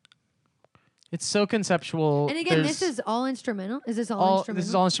 It's so conceptual. And again, this is all instrumental? Is this all instrumental? This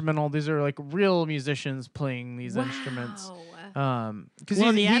is all instrumental. These are like real musicians playing these instruments. Because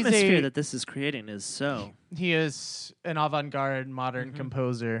the atmosphere that this is creating is so... He is an avant-garde modern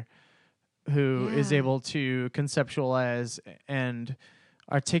composer who is able to conceptualize and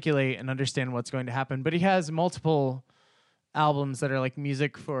articulate and understand what's going to happen. But he has multiple albums that are like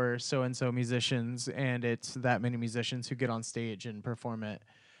music for so-and-so musicians, and it's that many musicians who get on stage and perform it.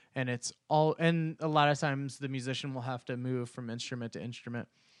 And it's all, and a lot of times the musician will have to move from instrument to instrument.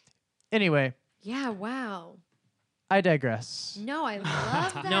 Anyway. Yeah, wow. I digress. No, I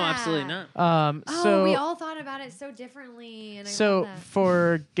love that. No, absolutely not. So we all thought about it so differently. And so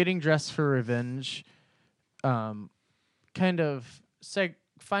for Getting Dressed for Revenge, kind of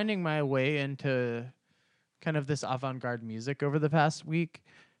finding my way into kind of this avant-garde music over the past week,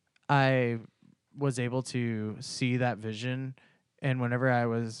 I was able to see that vision. And whenever I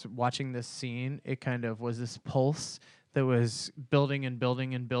was watching this scene, it kind of was this pulse that was building and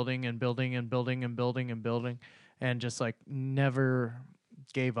building and building and building and building and building and building, and just like never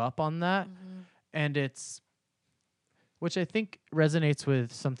gave up on that. And which I think resonates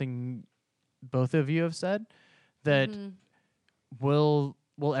with something both of you have said, that will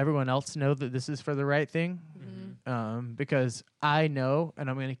everyone else know that this is for the right thing? Because I know, and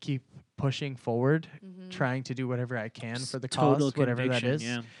I'm going to keep pushing forward, trying to do whatever I can for the cause, whatever that is.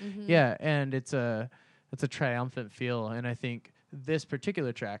 Yeah, and it's a triumphant feel, and I think this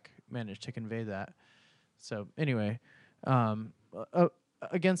particular track managed to convey that. So anyway,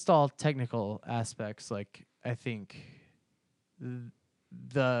 against all technical aspects, like I think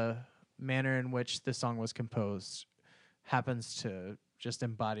the manner in which the song was composed happens to just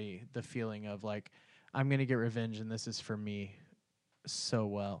embody the feeling of like, I'm going to get revenge and this is for me so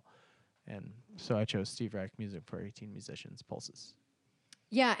well. And so I chose Steve Reich Music for 18 Musicians, Pulses.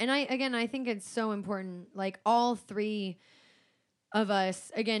 Yeah, and I think it's so important. Like all three of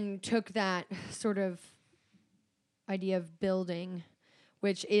us, again, took that sort of idea of building,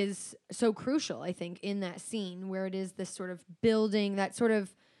 which is so crucial, I think, in that scene where it is this sort of building, that sort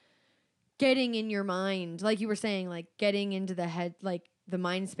of getting in your mind, like you were saying, like getting into the head, like the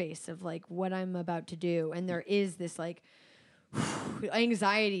mind space of like what I'm about to do. And there is this like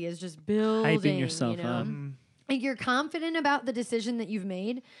anxiety is just building. Hyping yourself up. Like you're confident about the decision that you've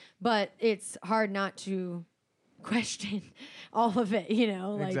made, but it's hard not to question all of it, you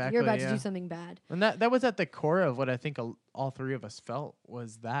know, like Exactly, you're about to do something bad. And that was at the core of what I think all three of us felt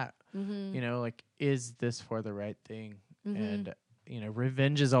was that, you know, like, is this for the right thing? And, you know,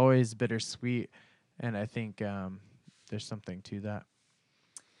 revenge is always bittersweet. And I think there's something to that.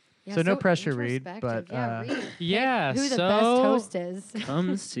 Yeah, so no pressure, Reed, introspective. but Reed. Yeah, Who the so best host is.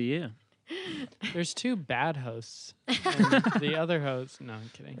 Comes to you. There's two bad hosts. And the other host, no,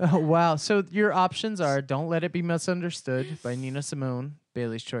 I'm kidding. oh wow! So your options are "Don't Let It Be Misunderstood" by Nina Simone,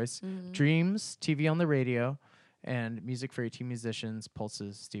 Bailey's choice, "Dreams," TV on the radio, and "Music for 18 Musicians,"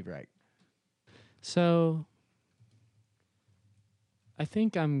 Pulses, Steve Reich. So I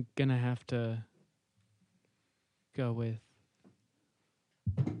think I'm gonna have to go with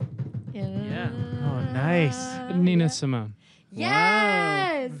Yeah. Oh, nice. Nina Simone,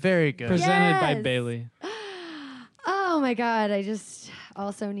 Yes. Very good. presented by Yes. Bailey. Oh my God. I just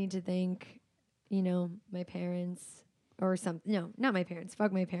also need to thank, you know, my parents or something. No, not my parents.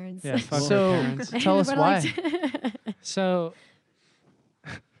 Fuck my parents. Yeah, fuck So- her parents. Tell us But why. So,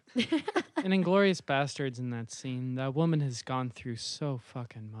 in Inglorious Bastards, in that scene, that woman has gone through so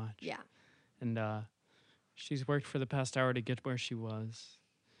fucking much. Yeah. And she's worked for the past hour to get where she was,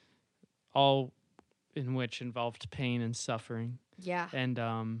 all in which involved pain and suffering. Yeah.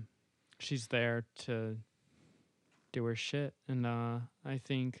 And she's there to do her shit. And I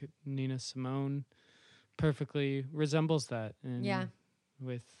think Nina Simone perfectly resembles that. And Yeah.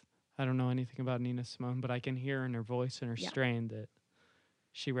 with, I don't know anything about Nina Simone, but I can hear in her voice and her Yeah. strain that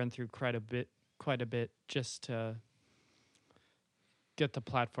she ran through quite a bit just to get the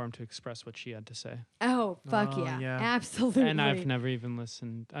platform to express what she had to say. Oh, fuck Oh, yeah. yeah. Absolutely. And I've never even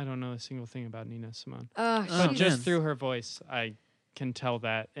listened. I don't know a single thing about Nina Simone. Oh, Oh, But just man. through her voice, I can tell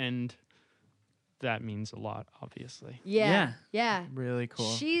that. And that means a lot, obviously. yeah. Yeah. Really cool.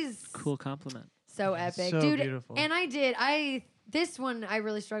 She's Cool compliment. so epic. So Dude, beautiful. and this one I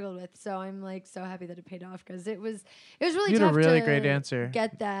really struggled with, so I'm like so happy that it paid off because it was really You had a tough really to great answer.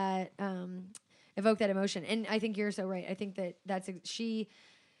 get that evoke that emotion. And I think you're so right. I think she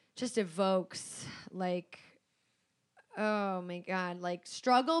just evokes like, oh my God, like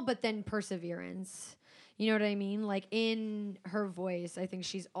struggle, but then perseverance. You know what I mean? Like in her voice, I think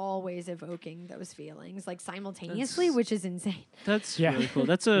she's always evoking those feelings, like simultaneously, That's- which is insane. That's Yeah. really cool.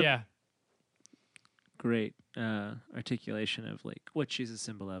 That's a Yeah. great articulation of like what she's a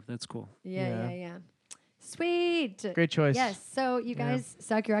symbol of. That's cool. Yeah. Sweet. Great choice. Yes. So you Yeah. guys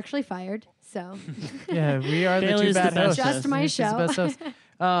suck. You're actually fired. So Yeah, we are the Bailey two is the bad best hosts. host. Just my She's the show. best host.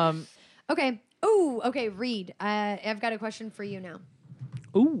 okay. Oh, okay. Reed, I've got a question for you now.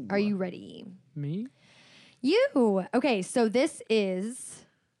 Ooh. Are you ready? Me? You. Okay. So this is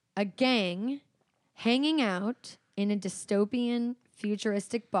a gang hanging out in a dystopian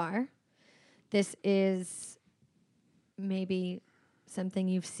futuristic bar. This is maybe something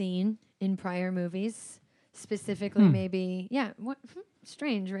you've seen in prior movies. Specifically, maybe. Yeah. What?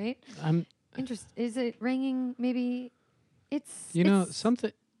 Strange, right? I'm. Is it ringing? Maybe it's.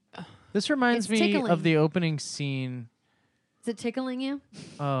 Something. This reminds It's me tickling. of the opening scene Is it tickling you?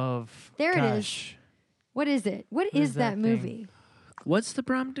 of. There it is. gosh, What is it? What What is is that that movie? What's the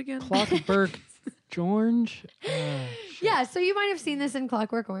prompt again? Clockwork Orange? Yeah, so you might have seen this in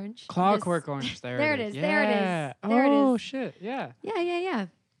Clockwork Orange. Clockwork Orange. There it is, there it is, Yeah. there it Oh, is. shit. Yeah. Yeah.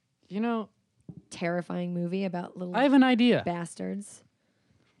 You know, Terrifying movie about little I have an idea. bastards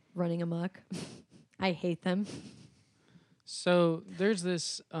running amok. I hate them. So there's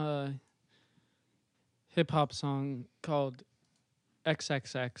this hip hop song called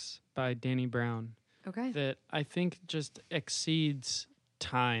XXX by Danny Brown Okay. that I think just exceeds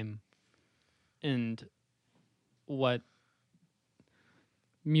time and what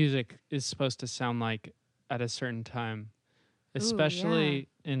music is supposed to sound like at a certain time, especially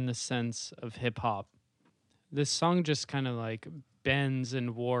in the sense of hip hop. This song just kind of like bends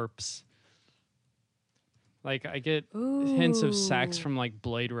and warps. Like I get hints of sax Ooh. from like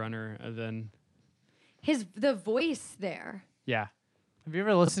Blade Runner, and then the voice there. yeah, Have you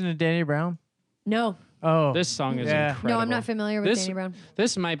ever listened to Danny Brown? No. Oh, this song is Yeah. incredible. No, I'm not familiar with This- Danny Brown.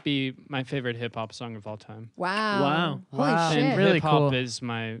 This might be my favorite hip hop song of all time. Wow. Wow. Holy Wow. shit. And Really hip hop cool. is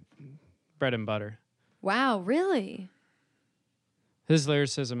my bread and butter. Wow, really? His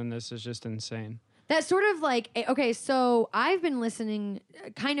lyricism in this is just insane. That sort of like, okay, so I've been listening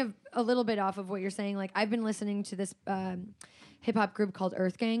kind of a little bit off of what you're saying. Like, I've been listening to this hip hop group called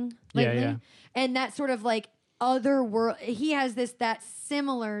Earth Gang lately. Yeah. And that sort of like other world, he has this, that's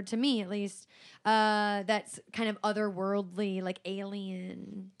similar to me at least, that's kind of otherworldly, like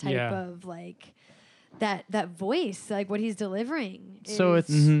alien type Yeah. of like, that voice, like what he's delivering. so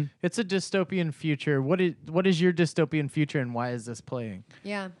is- it's a dystopian future. What is your dystopian future, and why is this playing?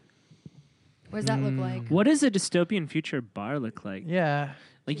 Yeah. What does that look like? What does a dystopian future bar look like? Yeah,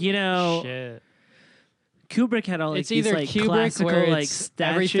 Like, you know, Shit. Kubrick had all like It's these either like Kubrick classical where like it's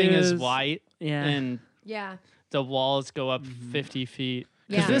everything is statues. white Yeah. and Yeah. the walls go up 50 feet.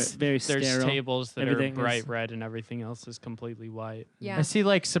 Yeah. this very There's sterile. tables that Everything are bright is- red and everything else is completely white. Yeah. I see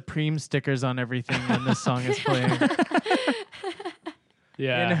like Supreme stickers on everything when this song is playing.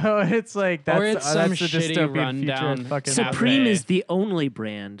 Yeah. You know, it's like that's Or it's that's some the shitty dystopian rundown future. Fucking cafe. Supreme is the only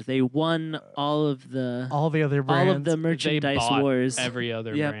brand. They won all of the all the other brands. all of the They merchandise bought wars. every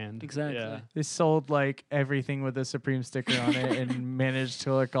other Yep, brand. exactly. Yeah. They sold like everything with a Supreme sticker on it and managed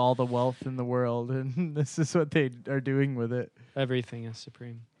to look all the wealth in the world. And this is what they are doing with it. Everything is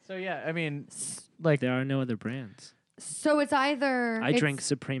Supreme. So yeah, I mean, like There are no other brands. So it's either I drink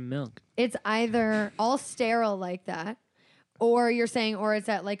Supreme milk. It's either all sterile like that, or you're saying, or it's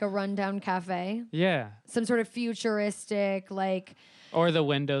at like a rundown cafe, Yeah. some sort of futuristic, like Or the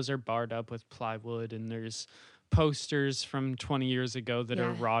windows are barred up with plywood and there's posters from 20 years ago that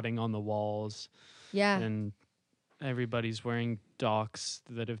are Yeah. rotting on the walls. yeah, And everybody's wearing docks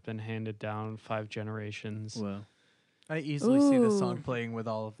that have been handed down 5 generations. Whoa. I easily see the Ooh. song playing with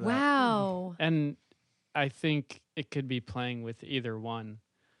all of that. wow, And I think it could be playing with either one.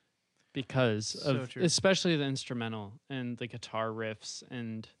 because So of true. especially the instrumental and the guitar riffs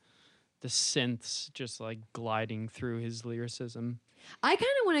and the synths just like gliding through his lyricism. I kind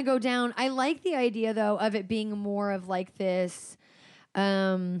of want to go down. I like the idea though of it being more of like this,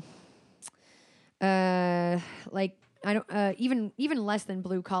 like I don't even less than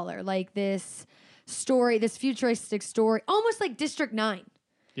blue collar, like this story, this futuristic story, almost like District 9.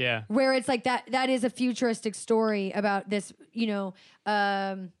 Yeah. Where it's like that is a futuristic story about this,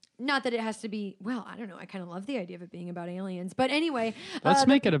 not that it has to be, well, I don't know. I kind of love the idea of it being about aliens. But anyway. Let's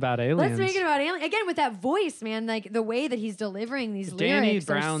make it about aliens. Let's make it about aliens. Again, with that voice, man, like the way that he's delivering these Danny lyrics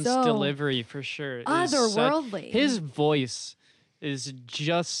Brown's are so delivery for sure is otherworldly. his voice is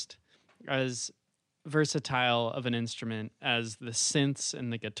just as versatile of an instrument as the synths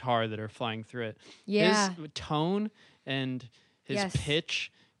and the guitar that are flying through it. Yeah. His tone and his Yes.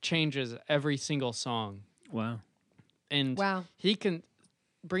 pitch changes every single song. Wow. And Wow. he can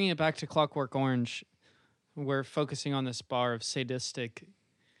bring it back to Clockwork Orange. We're focusing on this bar of sadistic,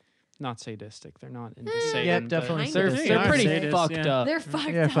 not sadistic. They're not into Satan. Yeah, but definitely They're, sadistic. they're They are pretty sadists, fucked yeah. up. They're fucked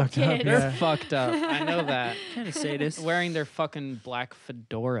Yeah, up fucked up, kids. yeah. They're fucked up. I know that. Kind of sadist. Wearing their fucking black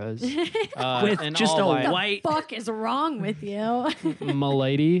fedoras. With and just all a white. What the fuck is wrong with you?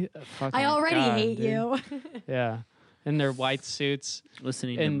 Milady. I already hate you. Yeah. In their white suits.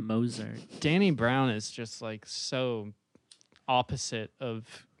 Listening And- to Mozart. Danny Brown is just like so opposite of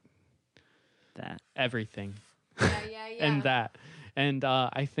That. everything. yeah. And that. And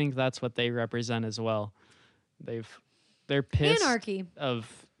I think that's what they represent as well. They're pissed Anarchy.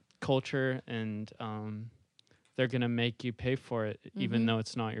 of culture, and they're gonna make you pay for it, even though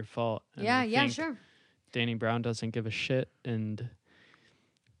it's not your fault. And I Yeah, think sure. Danny Brown doesn't give a shit, and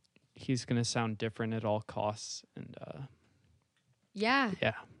he's gonna sound different at all costs. And Yeah,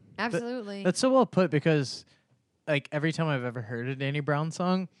 yeah, absolutely. That's so well put because, like, every time I've ever heard a Danny Brown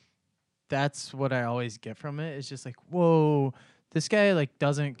song, that's what I always get from it. It's just like, whoa, this guy like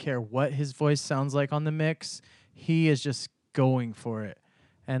doesn't care what his voice sounds like on the mix. He is just going for it,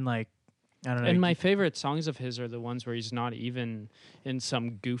 and like, I don't know. and my favorite songs of his are the ones where he's not even in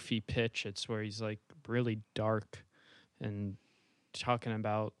some goofy pitch. It's where he's like really dark and talking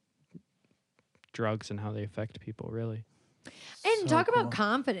about drugs and how they affect people. Really, And So talk cool. about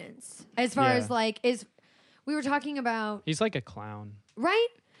confidence as far Yeah. as like we were talking about, he's like a clown. right?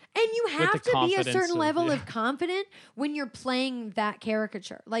 And you the have to be a confidence certain of- level yeah. of confident when you're playing that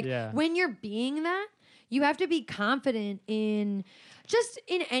caricature. Like Yeah. when you're being that, you have to be confident in just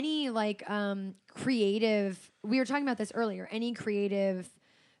in any like creative. We were talking about this earlier. Any creative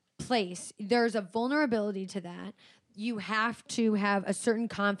place, there's a vulnerability to that. You have to have a certain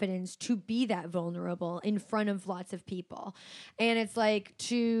confidence to be that vulnerable in front of lots of people. And it's like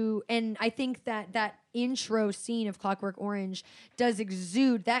and I think that intro scene of Clockwork Orange does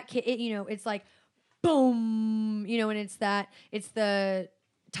exude that it's like boom, and it's the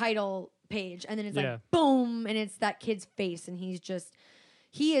title page, and then it's Yeah. like boom, and it's that kid's face, and he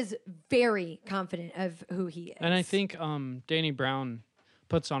is very confident of who he is. And I think Danny Brown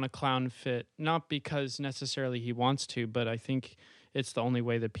puts on a clown fit, not because necessarily he wants to, but I think it's the only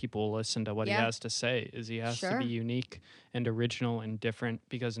way that people listen to what he Yeah. has to say, is he has to Sure. be unique and original and different,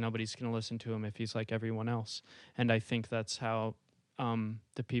 because nobody's going to listen to him if he's like everyone else. And I think that's how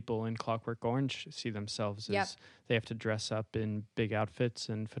the people in Clockwork Orange see themselves, Yep. is they have to dress up in big outfits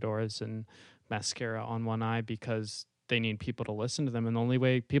and fedoras and mascara on one eye because they need people to listen to them, and the only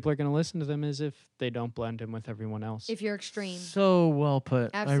way people are going to listen to them is if they don't blend in with everyone else. if you're extreme, So well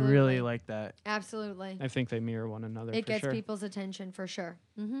put. I Absolutely. really like that. absolutely, I think they mirror one another. it for gets sure. people's attention for sure.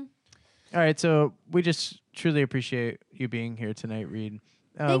 Mm-hmm. All right, so we just truly appreciate you being here tonight, Reed.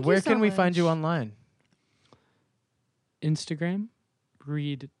 Thank you Where so can we find you much. online? Instagram,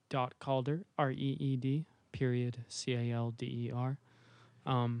 reed.calder, REED, period, CALDER.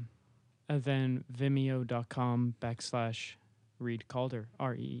 And then vimeo.com/Reed Calder,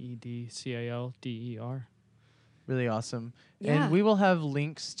 REEDCALDER. Really awesome. Yeah. And we will have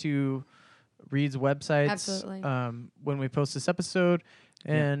links to Reed's websites Absolutely. when we post this episode.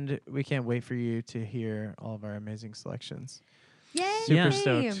 And we can't wait for you to hear all of our amazing selections. Yay! Super Yeah.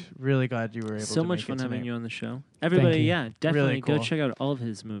 stoked. Really glad you were able So to much make fun it having tonight. you on the show. Everybody, you. yeah, definitely cool. go check out all of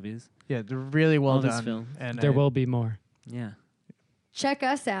his movies. Yeah, they're really well All of his done. films. And There will be more. Yeah. Check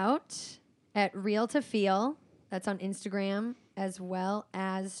us out at Real to Feel. That's on Instagram as well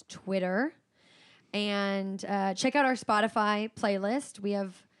as Twitter. And check out our Spotify playlist. We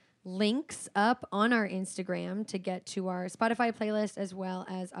have links up on our Instagram to get to our Spotify playlist, as well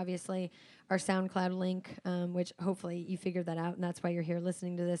as obviously our SoundCloud link, which hopefully you figured that out, and that's why you're here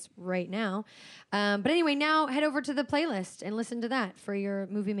listening to this right now. But anyway, now head over to the playlist and listen to that for your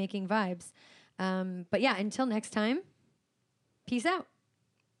movie making vibes. But yeah, until next time, peace out.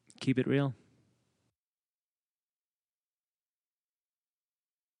 Keep it real.